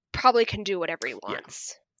probably can do whatever he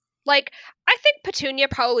wants. Yeah. Like, I think Petunia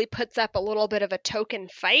probably puts up a little bit of a token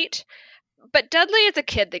fight, but Dudley is a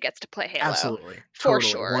kid that gets to play Halo. Absolutely. For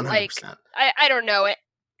totally, sure. 100%. Like, I don't know it,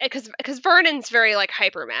 because Vernon's very, like,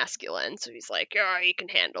 hyper masculine, so he's like, oh, he can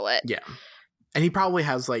handle it. Yeah. And he probably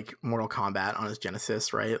has, like, Mortal Kombat on his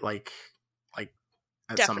Genesis, right? Like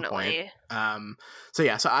at Definitely. some point. So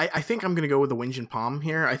yeah, so I think I'm gonna go with the Winjin Pom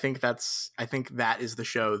here. I think that is the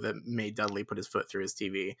show that made Dudley put his foot through his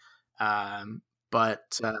TV.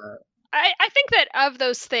 But I think that of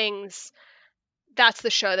those things, that's the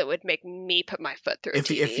show that would make me put my foot through a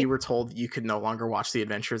TV. If you were told you could no longer watch the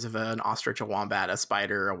adventures of an ostrich, a wombat, a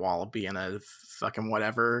spider, a wallaby, and a fucking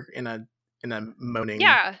whatever in a moaning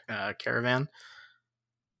caravan.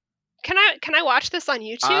 Can I watch this on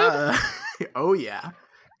YouTube? Oh yeah.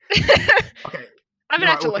 Okay. I'm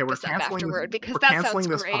gonna have to look this up afterward because that sounds great. We're canceling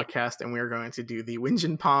this podcast, and we are going to do the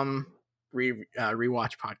Winjin Pom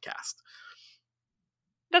rewatch podcast.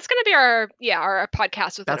 That's going to be our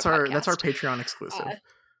podcast with that's our Patreon exclusive.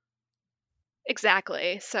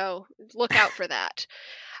 Exactly. So look out for that.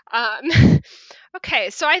 Okay,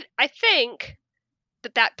 so I think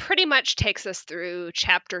that pretty much takes us through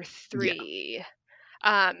chapter 3. Yeah.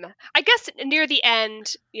 I guess near the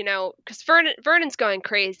end, you know, because Vernon's going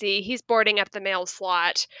crazy. He's boarding up the mail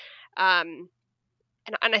slot, and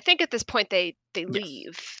I think at this point they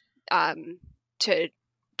leave to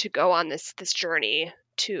go on this journey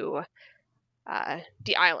to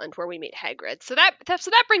the island where we meet Hagrid. So that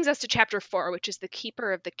brings us to chapter 4, which is the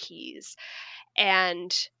Keeper of the Keys.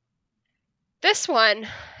 And This one,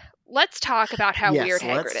 let's talk about how weird Yes,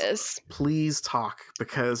 Hagrid let's is. please talk,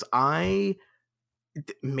 because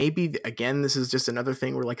maybe again this is just another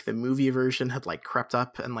thing where like the movie version had like crept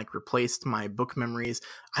up and like replaced my book memories.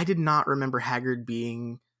 I did not remember Hagrid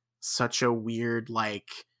being such a weird, like,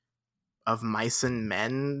 of mice and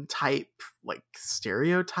men type, like,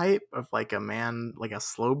 stereotype of like a man, like a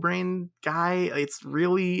slow brain guy. It's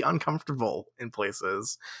really uncomfortable in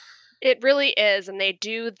places. It really is, and they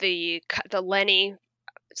do the Lenny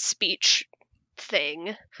speech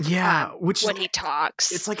thing. Yeah, which when he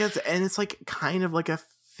talks, it's like and it's like kind of like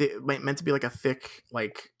meant to be like a thick,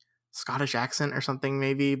 like, Scottish accent or something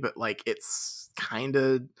maybe, but like it's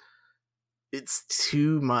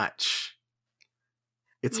too much.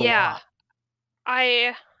 It's a yeah, lot.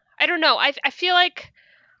 I don't know. I feel like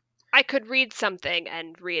I could read something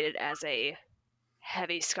and read it as a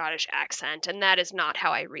heavy Scottish accent, and that is not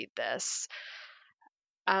how I read this.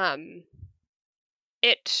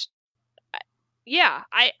 It, yeah,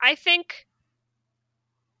 I think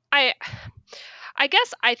I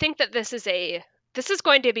guess I think that this is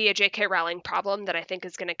going to be a J.K. Rowling problem that I think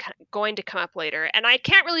is going to come up later, and I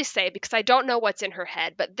can't really say because I don't know what's in her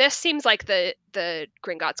head. But this seems like the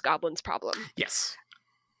Gringotts Goblins problem. Yes.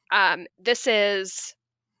 This is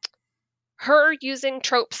her using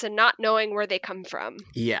tropes and not knowing where they come from.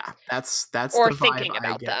 Yeah, that's or the vibe thinking I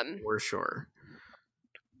about get them. for sure.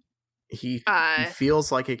 He Uh,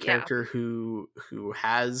 feels like a yeah, character who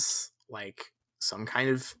has like some kind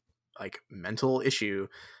of like mental issue,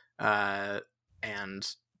 and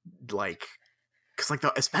like, because like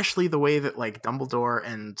especially the way that like Dumbledore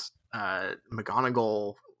and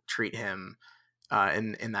McGonagall treat him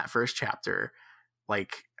in that first chapter,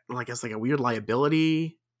 like as like a weird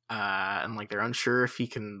liability, and like they're unsure if he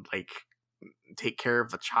can like take care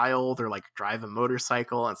of the child or like drive a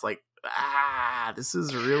motorcycle. And it's like, this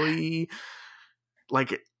is really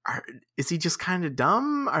like, is he just kind of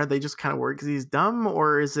dumb? Are they just kind of worried because he's dumb,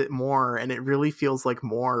 or is it more? And it really feels like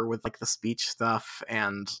more with like the speech stuff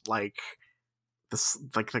and like this,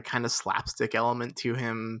 like the kind of slapstick element to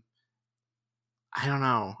him. I don't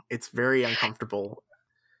know. It's very uncomfortable.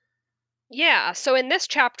 yeah. So in this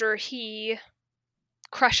chapter, he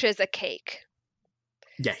crushes a cake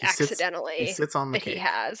Yeah, he accidentally sits on the that he cake.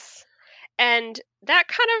 has, and that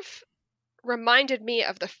kind of reminded me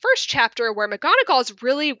of the first chapter where McGonagall is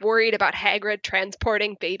really worried about Hagrid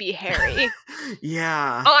transporting baby Harry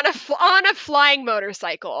Yeah. on a flying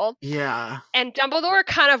motorcycle. Yeah. And Dumbledore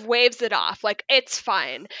kind of waves it off, like, it's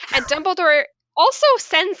fine. And Dumbledore also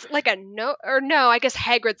sends, like, a note, or no, I guess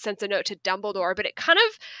Hagrid sends a note to Dumbledore, but it kind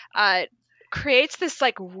of creates this,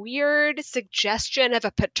 like, weird suggestion of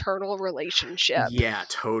a paternal relationship. Yeah,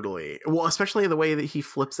 totally. Well, especially the way that he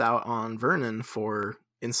flips out on Vernon for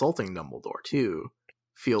insulting Dumbledore too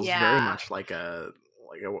feels very Yeah. much like a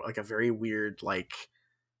very weird, like,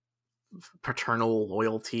 paternal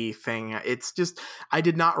loyalty thing. It's just, I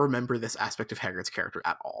did not remember this aspect of Hagrid's character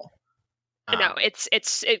at all. No,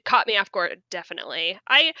 it caught me off guard, definitely.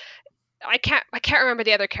 I can't remember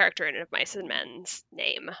the other character in Mice and Men's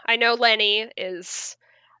name. I know Lenny is.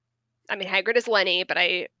 I mean, Hagrid is Lenny, but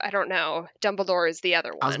I don't know. Dumbledore is the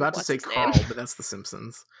other one. I was about to say Carl, but that's The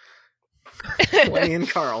Simpsons. Lenny and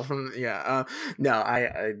Carl from no,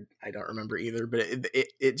 I don't remember either. But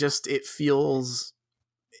it feels.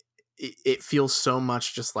 It feels so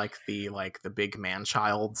much just like the big man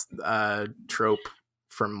child trope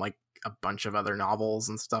from like a bunch of other novels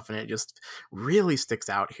and stuff, and it just really sticks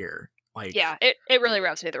out here. Like, yeah, it really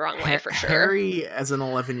rubs me the wrong way for sure. Harry as an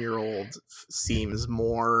 11-year-old seems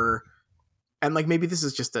more, and like maybe this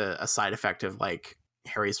is just a side effect of like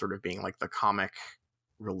Harry sort of being like the comic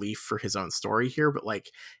relief for his own story here, but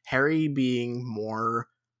like Harry being more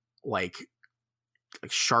like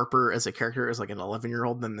sharper as a character as like an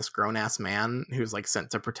 11-year-old than this grown-ass man who's like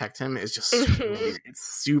sent to protect him is just super weird.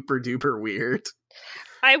 It's super duper weird.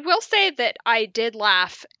 I will say that I did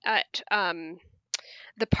laugh at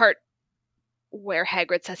the part where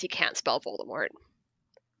Hagrid says he can't spell Voldemort.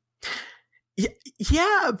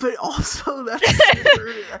 Yeah, but also that's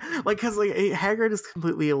super, like, because like Hagrid is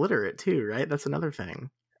completely illiterate too, right? That's another thing.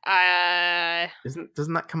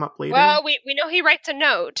 Doesn't that come up later? Well, we know he writes a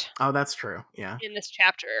note. Oh, that's true. Yeah, in this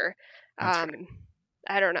chapter. Right.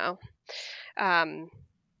 I don't know.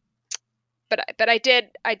 But I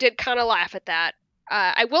did kind of laugh at that.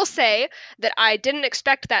 I will say that I didn't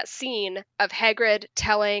expect that scene of Hagrid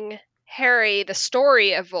telling Harry the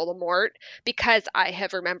story of Voldemort, because I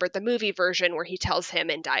have remembered the movie version where he tells him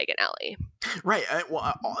in Diagon Alley. Right.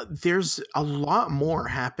 There's a lot more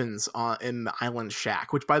happens in the Island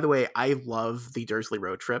Shack, which, by the way, I love the Dursley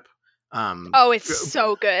road trip. Oh, it's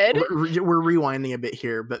so good. We're rewinding a bit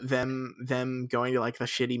here, but them going to like the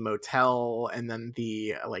shitty motel, and then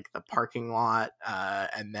the like the parking lot,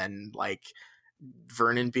 and then like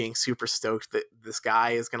Vernon being super stoked that this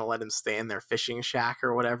guy is going to let him stay in their fishing shack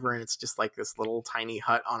or whatever, and it's just like this little tiny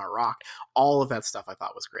hut on a rock. All of that stuff I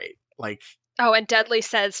thought was great. Like, oh, and Dudley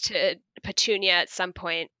says to Petunia at some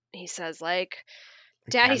point, he says like,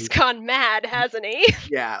 Daddy's gone mad, hasn't he?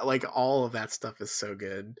 Yeah, like all of that stuff is so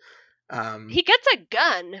good. He gets a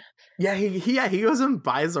gun. Yeah, he goes and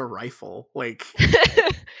buys a rifle. Like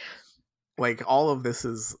like all of this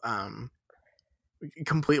is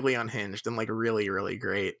completely unhinged and like really, really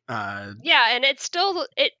great. Yeah, and it still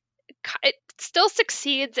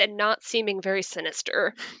succeeds in not seeming very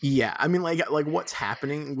sinister. Yeah, I mean, like what's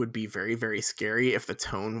happening would be very, very scary if the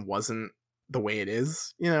tone wasn't the way it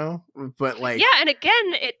is, you know. But like, yeah, and again,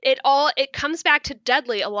 it comes back to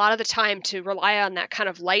Dudley a lot of the time to rely on that kind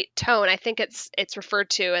of light tone. I think it's referred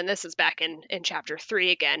to, and this is back in chapter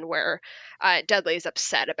 3 again, where Dudley's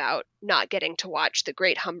upset about not getting to watch the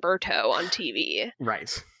Great Humberto on TV.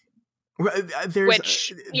 Right.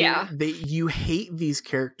 You hate these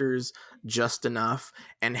characters just enough,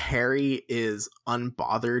 and Harry is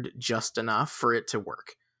unbothered just enough for it to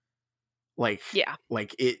work. Like, yeah,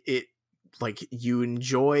 like it like you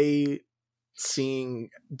enjoy seeing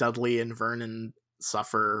Dudley and Vernon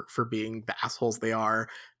suffer for being the assholes they are,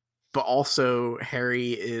 but also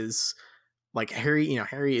Harry is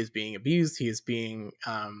being abused. He is being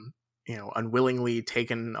unwillingly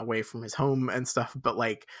taken away from his home and stuff, but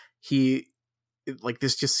like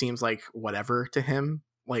this just seems like whatever to him.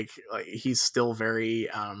 Like he's still very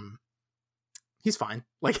he's fine.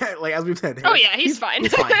 Like as we've said. Oh yeah, he's fine.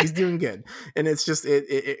 He's fine. He's doing good, and it's just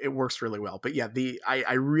it works really well. But yeah,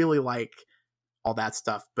 I really like all that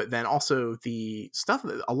stuff. But then also the stuff,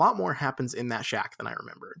 a lot more happens in that shack than I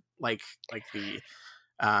remembered. Like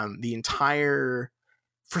the entire,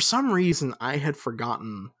 for some reason I had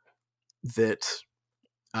forgotten that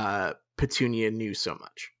Petunia knew so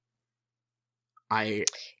much. I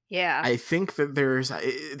think that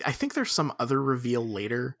there's some other reveal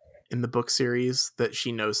later in the book series that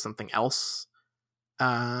she knows something else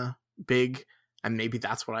big, and maybe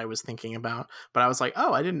that's what I was thinking about. But I was like,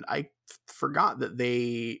 oh, I forgot that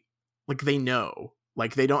they know.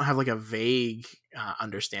 Like they don't have like a vague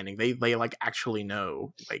understanding. They like actually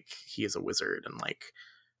know like he is a wizard and like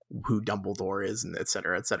who Dumbledore is and et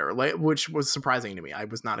cetera, like, which was surprising to me. I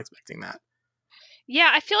was not expecting that. Yeah,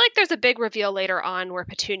 I feel like there's a big reveal later on where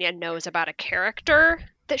Petunia knows about a character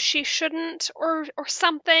that she shouldn't, or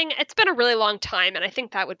something. It's been a really long time, and I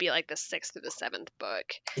think that would be like the 6th or the 7th book.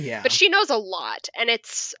 Yeah. But she knows a lot, and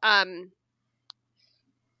it's and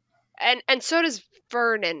so does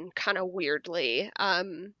Vernon, kind of weirdly.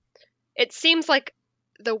 It seems like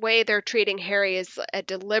the way they're treating Harry is a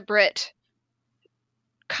deliberate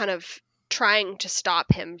kind of trying to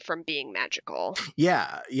stop him from being magical.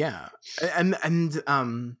 Yeah. And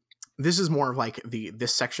this is more of like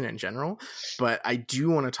this section in general, but I do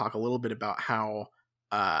want to talk a little bit about how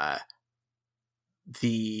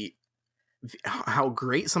how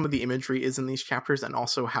great some of the imagery is in these chapters, and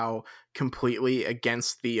also how completely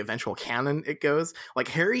against the eventual canon it goes. Like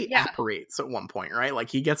Harry apparates at one point, right? Like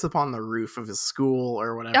he gets up on the roof of his school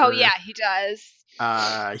or whatever. Oh yeah, he does.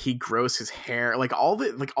 He grows his hair. Like all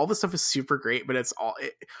the stuff is super great, but it's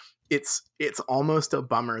almost a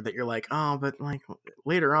bummer that you're like, oh, but like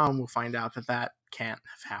later on we'll find out that can't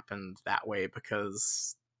have happened that way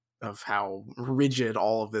because of how rigid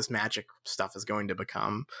all of this magic stuff is going to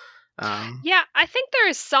become. Yeah, I think there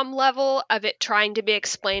is some level of it trying to be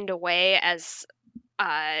explained away as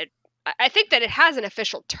I think that it has an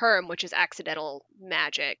official term, which is accidental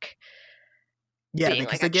magic. Yeah,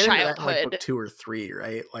 because they get into that in like book 2 or 3,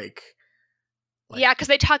 right? Like yeah, because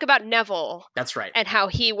they talk about Neville. That's right. And how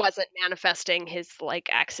he wasn't manifesting his like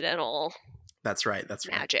accidental. That's right.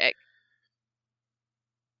 Magic.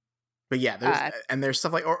 But yeah, there's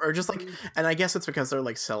stuff like, or just like, and I guess it's because they're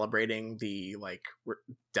like celebrating the like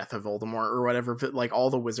death of Voldemort or whatever. But like all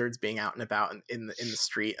the wizards being out and about in the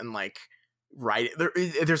street and like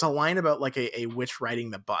there's a line about like a witch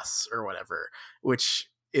riding the bus or whatever, which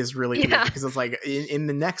is really weird because it's like in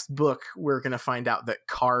the next book we're gonna find out that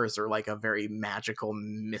cars are like a very magical,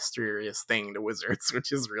 mysterious thing to wizards,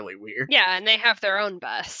 which is really weird. Yeah, and they have their own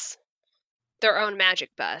bus, their own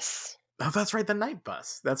magic bus. Oh, that's right, the night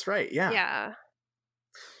bus. That's right. Yeah. Yeah.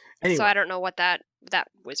 Anyway. So I don't know what that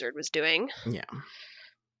wizard was doing. Yeah.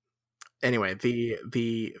 Anyway, the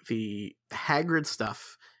Hagrid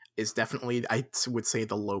stuff is definitely, I would say,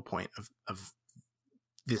 the low point of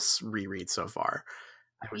this reread so far.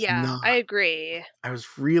 I was Yeah, not I agree. I was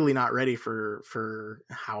really not ready for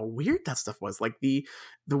how weird that stuff was. Like the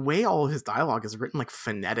way all of his dialogue is written, like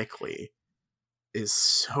phonetically, is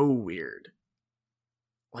so weird.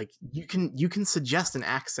 Like you can suggest an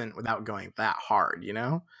accent without going that hard, you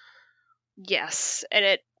know? Yes, and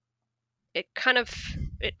it kind of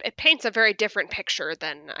it paints a very different picture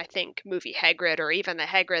than I think movie Hagrid or even the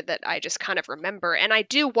Hagrid that I just kind of remember. And I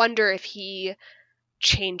do wonder if he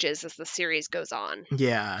changes as the series goes on.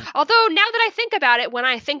 Yeah. Although now that I think about it, when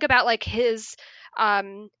I think about like his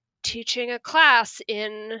um, teaching a class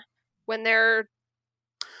in when they're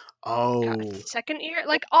Oh, second year,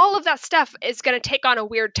 like all of that stuff is going to take on a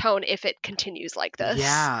weird tone if it continues like this.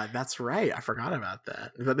 yeah, that's right. I forgot about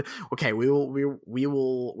that. Okay, we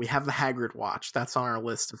have the Hagrid watch. That's on our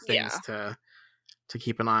list of things Yeah, to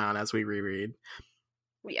keep an eye on as we reread.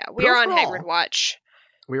 yeah, But we are on Hagrid overall, watch.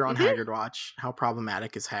 we're on Hmm. Hagrid watch. How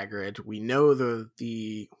problematic is Hagrid? We know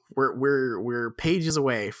the we're pages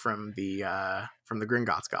away from the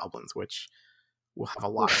Gringotts goblins, which we'll have a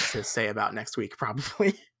lot to say about next week,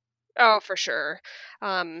 probably. Oh, for sure.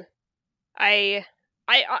 Um, I,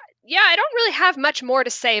 yeah, I don't really have much more to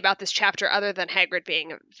say about this chapter other than Hagrid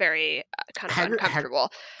being very kind of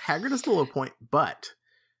uncomfortable. Hagrid is the low point, but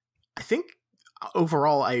I think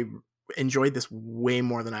overall I enjoyed this way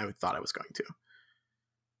more than I thought I was going to.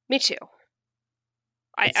 Me too.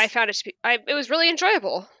 I It's found it to be. It was really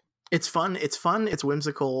enjoyable. it's fun. It's fun. It's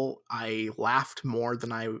whimsical. I laughed more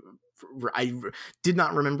than I did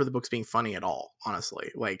not remember the books being funny at all.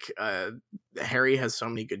 Honestly, like Harry has so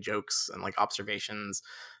many good jokes and like observations.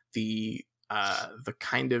 The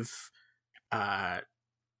kind of uh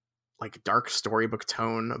like dark storybook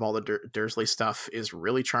tone of all the Dursley stuff is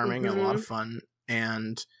really charming and a lot Hmm. of fun.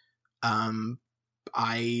 And um,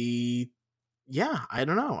 I yeah, I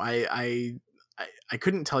don't know. I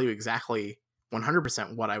couldn't tell you exactly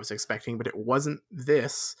 100% what I was expecting, but it wasn't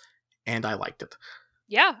this, and I liked it.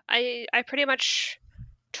 Yeah, I pretty much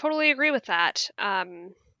totally agree with that.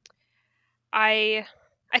 I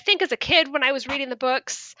I think as a kid when I was reading the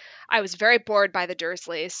books, I was very bored by the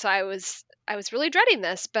Dursleys, so I was really dreading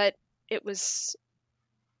this, but it was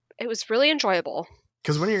it was really enjoyable.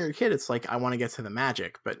 Because when you're a kid, it's like I want to get to the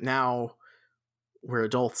magic, but now we're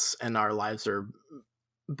adults and our lives are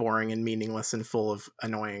boring and meaningless and full of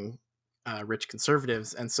annoying rich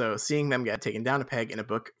conservatives, and so seeing them get taken down a peg in a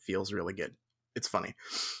book feels really good. It's funny.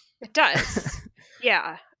 It does.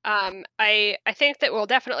 Yeah. I think that we'll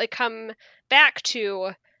definitely come back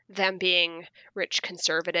to them being rich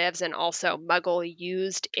conservatives and also muggle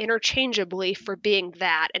used interchangeably for being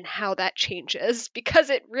that and how that changes because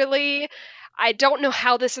it really I don't know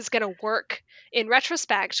how this is going to work in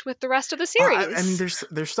retrospect with the rest of the I mean, series.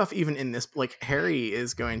 there's stuff even in this. Like Harry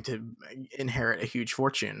is going to inherit a huge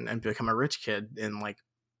fortune and become a rich kid in like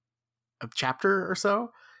a chapter or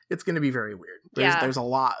so. It's going to be very weird. Yeah. There's a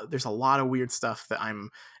lot of weird stuff that I'm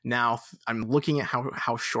looking at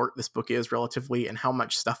how short this book is relatively and how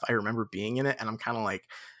much stuff I remember being in it, and I'm kind of like,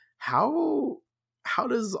 how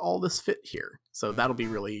does all this fit here? So that'll be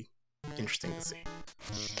really interesting to see.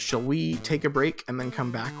 Shall we take a break and then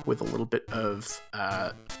come back with a little bit of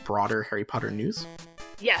broader Harry Potter news?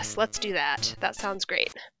 Yes, let's do that. That sounds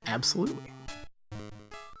great. Absolutely.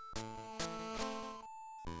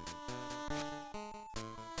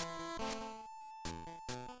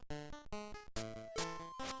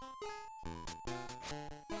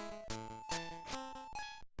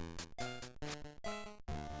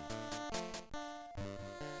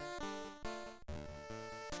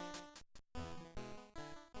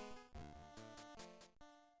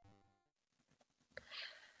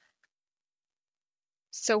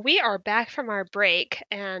 So we are back from our break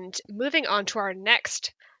and moving on to our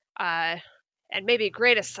next uh, and maybe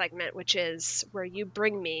greatest segment, which is where you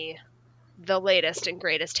bring me the latest and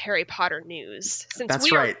greatest Harry Potter news. Since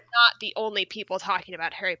That's we are right. not the only people talking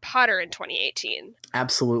about Harry Potter in 2018.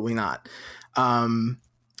 Absolutely not.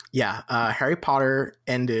 Harry Potter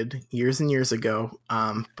ended years and years ago,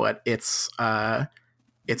 but its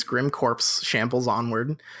grim corpse shambles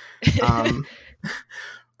onward. Um,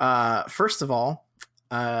 first of all,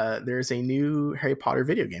 there's a new Harry Potter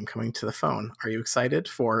video game coming to the phone. Are you excited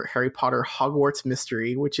for Harry Potter Hogwarts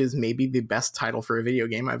Mystery, which is maybe the best title for a video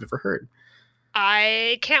game I've ever heard?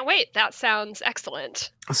 I can't wait. That sounds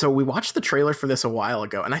excellent. So we watched the trailer for this a while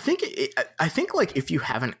ago, and I think like if you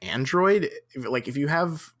have an Android, like if you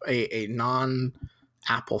have a non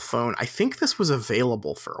Apple phone, I think this was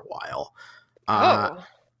available for a while. Oh,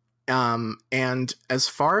 And as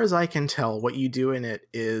far as I can tell, what you do in it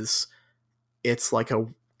is it's like a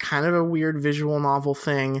kind of a weird visual novel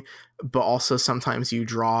thing, but also sometimes you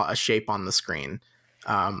draw a shape on the screen.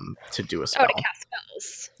 to do a Oh, to spell. cast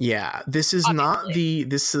spells. Yeah, this is not Obviously.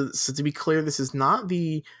 this is, so to be clear, this is not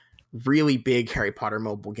the really big Harry Potter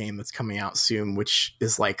mobile game that's coming out soon, which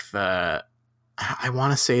is like I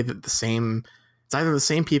want to say that it's either the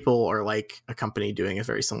same people or like a company doing a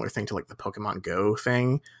very similar thing to like the Pokemon Go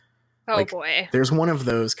thing. Oh Like, boy. there's one of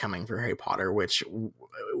those coming for Harry Potter, which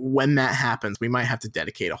when that happens, we might have to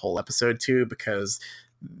dedicate a whole episode to, because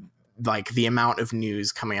like the amount of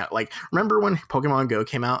news coming out. Like, remember when Pokemon Go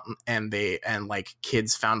came out and like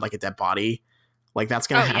kids found like a dead body? Like, that's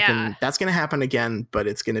gonna happen. Yeah. That's gonna happen again, but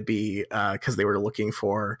it's gonna be because they were looking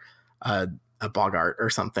for a Bogart or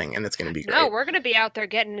something, and it's gonna be great. No, we're gonna be out there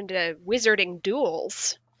getting into wizarding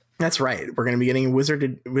duels. That's right. We're gonna be getting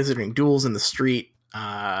wizarding duels in the street.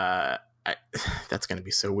 That's gonna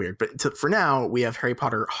be so weird. But for now, we have Harry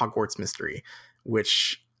Potter Hogwarts Mystery,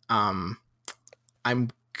 which I'm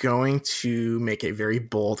going to make a very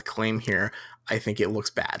bold claim here. I think it looks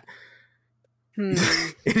bad.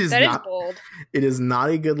 That is bold. It is not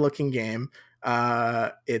a good looking game.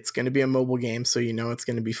 It's going to be a mobile game, so it's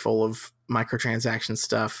going to be full of microtransaction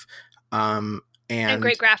stuff, and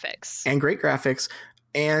great graphics.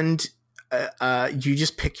 And you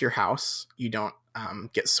just pick your house. You don't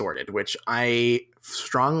get sorted, which I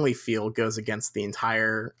strongly feel goes against the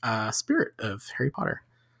entire spirit of Harry Potter.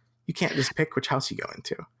 You can't just pick which house you go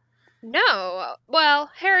into. No, well,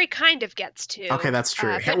 Harry kind of gets to. Okay, that's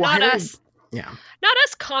true. But not Harry, us. Yeah. Not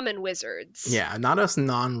us common wizards. Yeah, not us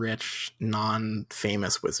non-rich,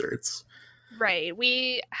 non-famous wizards. Right.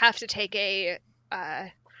 We have to take a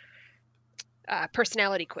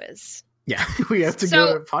personality quiz. Yeah, we have to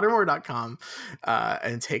go to pottermore.com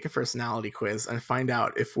and take a personality quiz and find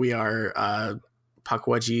out if we are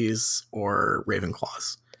Puckwudgies or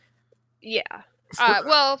Ravenclaws. Yeah.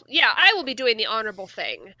 Well, yeah, I will be doing the honorable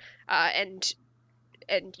thing and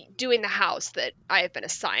doing the house that I have been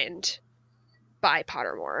assigned by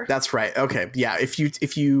Pottermore. That's right. Okay. Yeah. If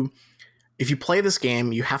you play this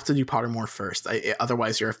game, you have to do Pottermore first.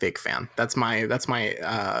 Otherwise, you're a fake fan. That's my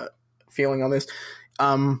feeling on this.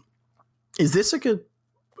 Is this a good?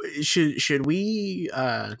 Should we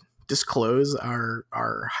disclose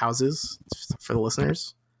our houses for the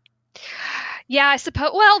listeners? Yeah, I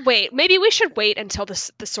suppose. Well, wait. Maybe we should wait until the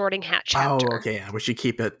Sorting Hat chapter. Oh, okay. Yeah, we should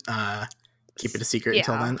keep it a secret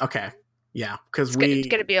until then. Okay. Yeah, because it's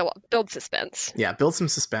gonna be build suspense. Yeah, build some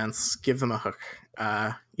suspense. Give them a hook.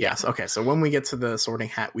 Yes. Okay. So when we get to the Sorting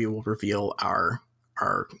Hat, we will reveal our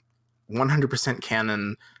 100%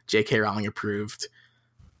 canon, J.K. Rowling approved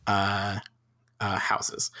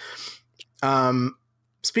houses.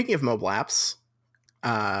 Speaking of mobile apps,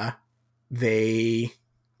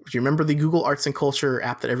 do you remember the Google Arts and Culture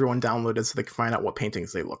app that everyone downloaded so they could find out what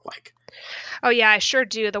paintings they look like? Oh yeah, I sure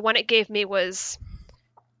do. The one it gave me was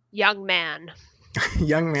Young Man.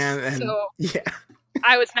 Young Man, and so, yeah,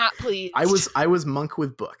 I was not pleased. I was Monk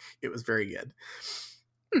with Book. It was very good.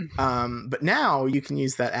 But now you can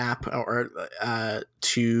use that app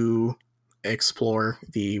to explore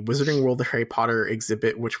the Wizarding World of Harry Potter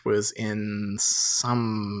exhibit, which was in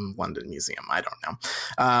some London museum. I don't know.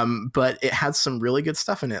 But it had some really good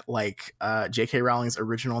stuff in it, like J.K. Rowling's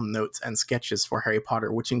original notes and sketches for Harry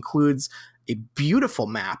Potter, which includes a beautiful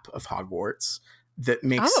map of Hogwarts that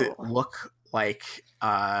makes it look like,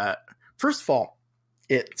 first of all,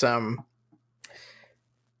 it said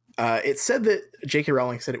that J.K.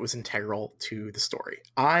 Rowling said it was integral to the story.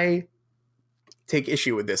 I take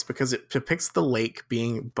issue with this because it depicts the lake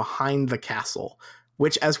being behind the castle,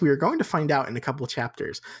 which, as we are going to find out in a couple of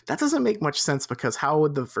chapters, that doesn't make much sense, because how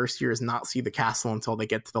would the first years not see the castle until they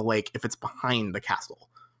get to the lake if it's behind the castle?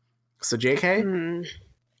 So JK,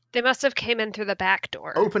 they must have came in through the back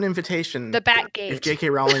door. Open invitation. The back gate. If J.K.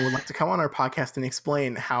 Rowling would like to come on our podcast and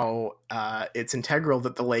explain how it's integral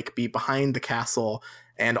that the lake be behind the castle,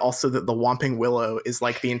 and also that the Whomping Willow is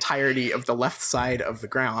like the entirety of the left side of the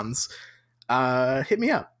grounds, hit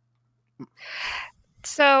me up.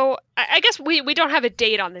 So I guess we don't have a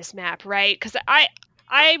date on this map, right? Because I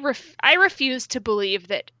refuse to believe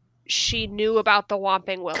that she knew about the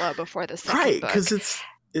Whomping Willow before the second book. Right, because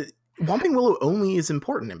Whomping Willow only is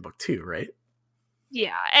important in book 2, right?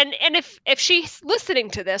 Yeah, and if she's listening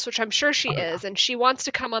to this, which I'm sure she is, and she wants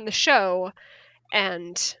to come on the show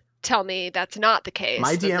and tell me that's not the case.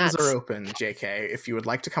 My DMs are open, JK. If you would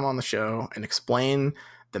like to come on the show and explain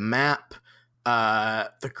the map,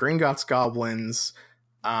 the Gringotts goblins,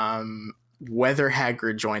 whether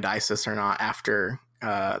Hagrid joined ISIS or not after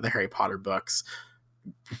the Harry Potter books,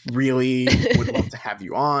 really would love to have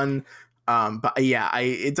you on. But yeah,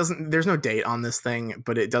 there's no date on this thing,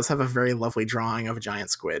 but it does have a very lovely drawing of a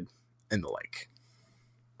giant squid in the lake.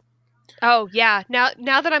 Oh yeah. Now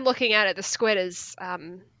that I'm looking at it, the squid is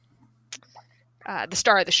the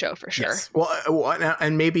star of the show for sure. Yes. Well,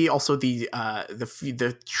 and maybe also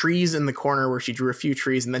the trees in the corner where she drew a few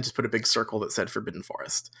trees and then just put a big circle that said Forbidden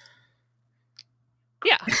Forest.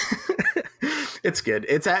 Yeah. It's good.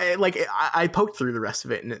 It's like I poked through the rest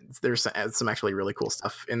of it, and there's some actually really cool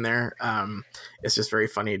stuff in there. It's just very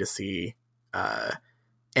funny to see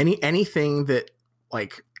anything that,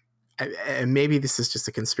 like, and maybe this is just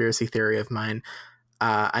a conspiracy theory of mine.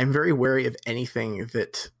 I'm very wary of anything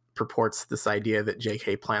that purports this idea that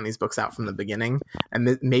JK planned these books out from the beginning,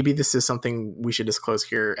 and maybe this is something we should disclose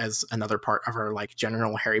here as another part of our like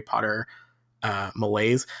general Harry Potter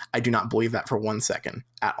malaise. I do not believe that for 1 second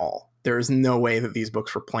at all. There is no way that these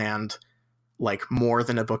books were planned like more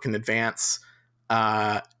than a book in advance,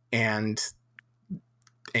 and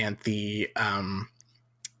the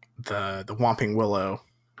Whomping Willow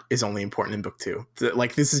is only important in book 2.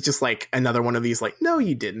 Like, this is just like another one of these, like, no,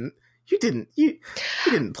 you didn't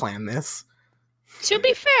plan this. To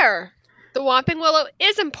be fair, the Whomping Willow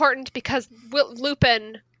is important because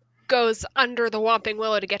Lupin goes under the Whomping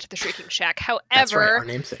Willow to get to the Shrieking Shack. However, that's right, our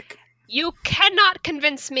namesake. You cannot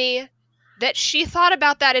convince me that she thought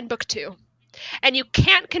about that in book 2. And you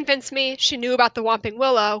can't convince me she knew about the Whomping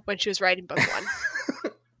Willow when she was writing book 1.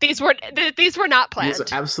 These were not planned.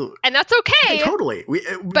 Absolutely. And that's okay. Totally.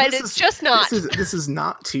 But it's just not. This is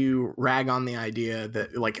not to rag on the idea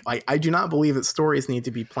that, like, I do not believe that stories need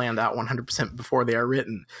to be planned out 100% before they are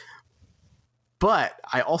written. But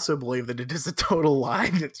I also believe that it is a total lie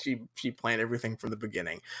that she planned everything from the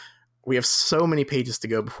beginning. We have so many pages to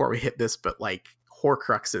go before we hit this, but like,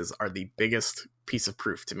 Horcruxes are the biggest piece of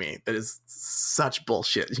proof to me. That is such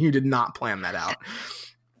bullshit. You did not plan that out.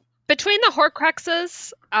 Between the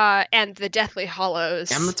Horcruxes and the Deathly Hallows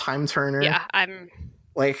and the Time Turner, yeah, I'm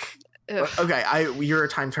like, ugh. okay, you're a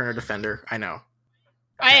Time Turner defender. I know.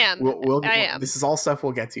 I am. I am. This is all stuff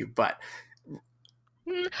we'll get to, but I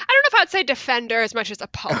don't know if I'd say defender as much as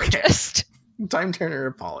apologist. Okay. Time Turner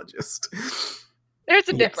apologist. There's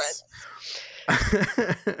a difference.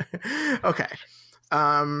 Okay.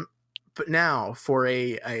 But now for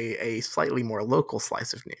a slightly more local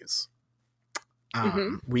slice of news.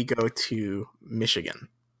 We go to Michigan.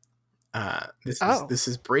 This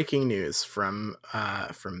is breaking news from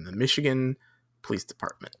the Michigan Police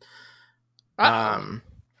Department.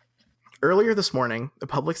 Earlier this morning, the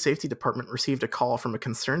Public Safety Department received a call from a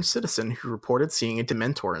concerned citizen who reported seeing a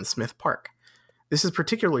Dementor in Smith Park. This is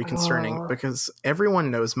particularly concerning because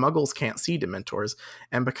everyone knows Muggles can't see Dementors,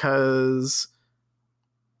 and because...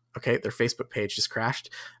 Okay, their Facebook page just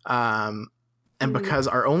crashed. And because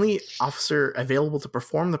our only officer available to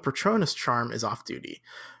perform the Patronus charm is off duty.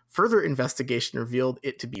 Further investigation revealed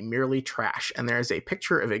it to be merely trash, and there is a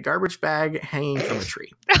picture of a garbage bag hanging from a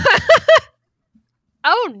tree.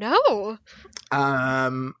 Oh, no.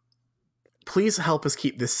 Please help us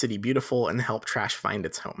keep this city beautiful and help trash find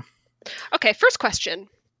its home. Okay, first question.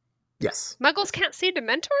 Yes. Muggles can't see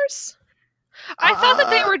Dementors? I thought that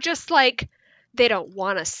they were just like, they don't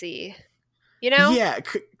want to see. You know? Yeah,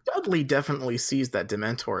 Dudley definitely sees that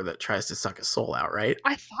Dementor that tries to suck his soul out, right?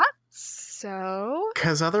 I thought so.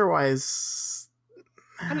 Because otherwise...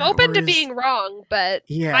 I'm open to being wrong, but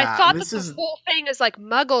yeah, I thought that the whole thing is like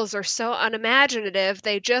Muggles are so unimaginative,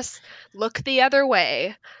 they just look the other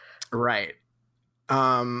way. Right.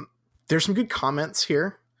 There's some good comments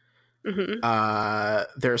here.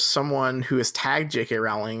 Mm-hmm. There's someone who has tagged J.K.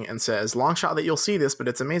 Rowling and says, long shot that you'll see this, but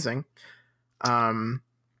it's amazing. Dana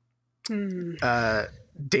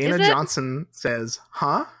Johnson says,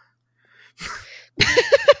 huh?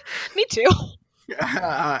 Me too.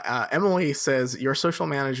 Emily says, your social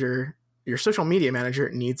media manager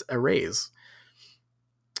needs a raise.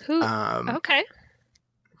 Who? Okay.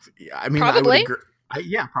 I mean, probably. I would agree.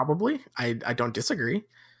 Yeah, probably. I don't disagree.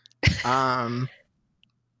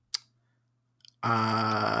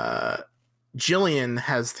 Jillian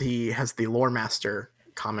has the lore master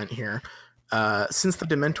comment here. Since the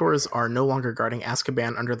Dementors are no longer guarding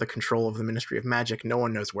Azkaban under the control of the Ministry of Magic, no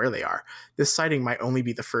one knows where they are. This sighting might only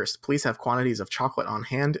be the first. Please have quantities of chocolate on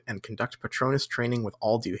hand and conduct Patronus training with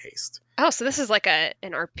all due haste. Oh, so this is like an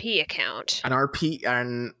RP account. An RP,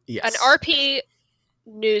 and yes. An RP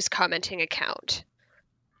news commenting account.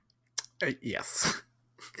 Yes.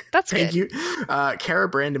 That's thank good. you.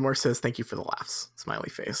 Kara Brandemore says, thank you for the laughs. Smiley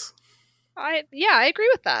face. I agree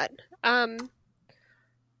with that.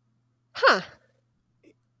 Huh.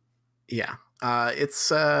 Yeah.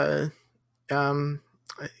 It's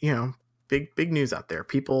big news out there.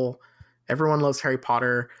 Everyone loves Harry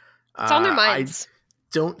Potter. It's on their minds. I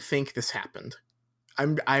don't think this happened.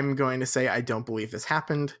 I'm going to say I don't believe this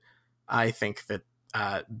happened. I think that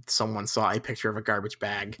someone saw a picture of a garbage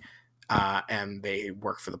bag and they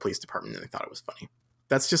work for the police department and they thought it was funny.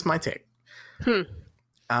 That's just my take.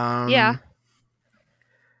 Yeah.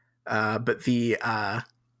 But the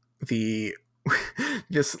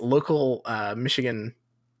this local Michigan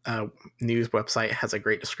news website has a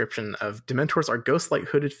great description of Dementors are ghost-like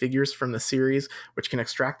hooded figures from the series, which can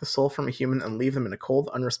extract the soul from a human and leave them in a cold,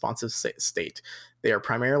 unresponsive state. They are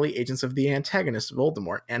primarily agents of the antagonist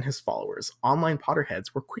Voldemort and his followers. Online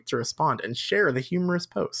Potterheads were quick to respond and share the humorous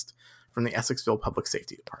post from the Essexville Public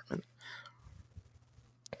Safety Department.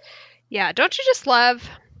 Yeah, don't you just love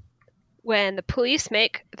when the police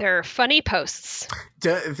make their funny posts?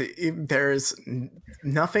 There's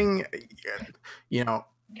nothing, you know,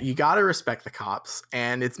 you got to respect the cops,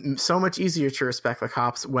 and it's so much easier to respect the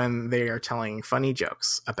cops when they are telling funny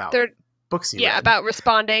jokes about books you read. About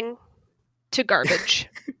responding to garbage.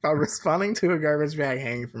 About responding to a garbage bag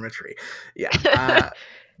hanging from a tree. Yeah,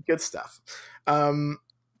 good stuff.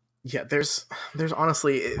 Yeah, there's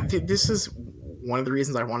honestly, this is one of the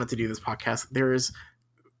reasons I wanted to do this podcast.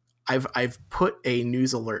 I've put a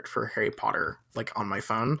news alert for Harry Potter like on my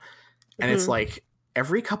phone, and it's like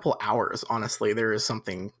every couple hours, honestly, there is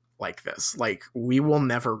something like this. Like, we will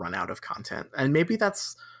never run out of content, and maybe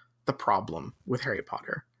that's the problem with Harry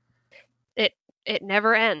Potter. It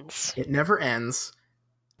never ends. It never ends.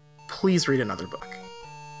 Please read another book.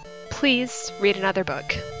 Please read another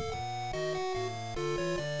book.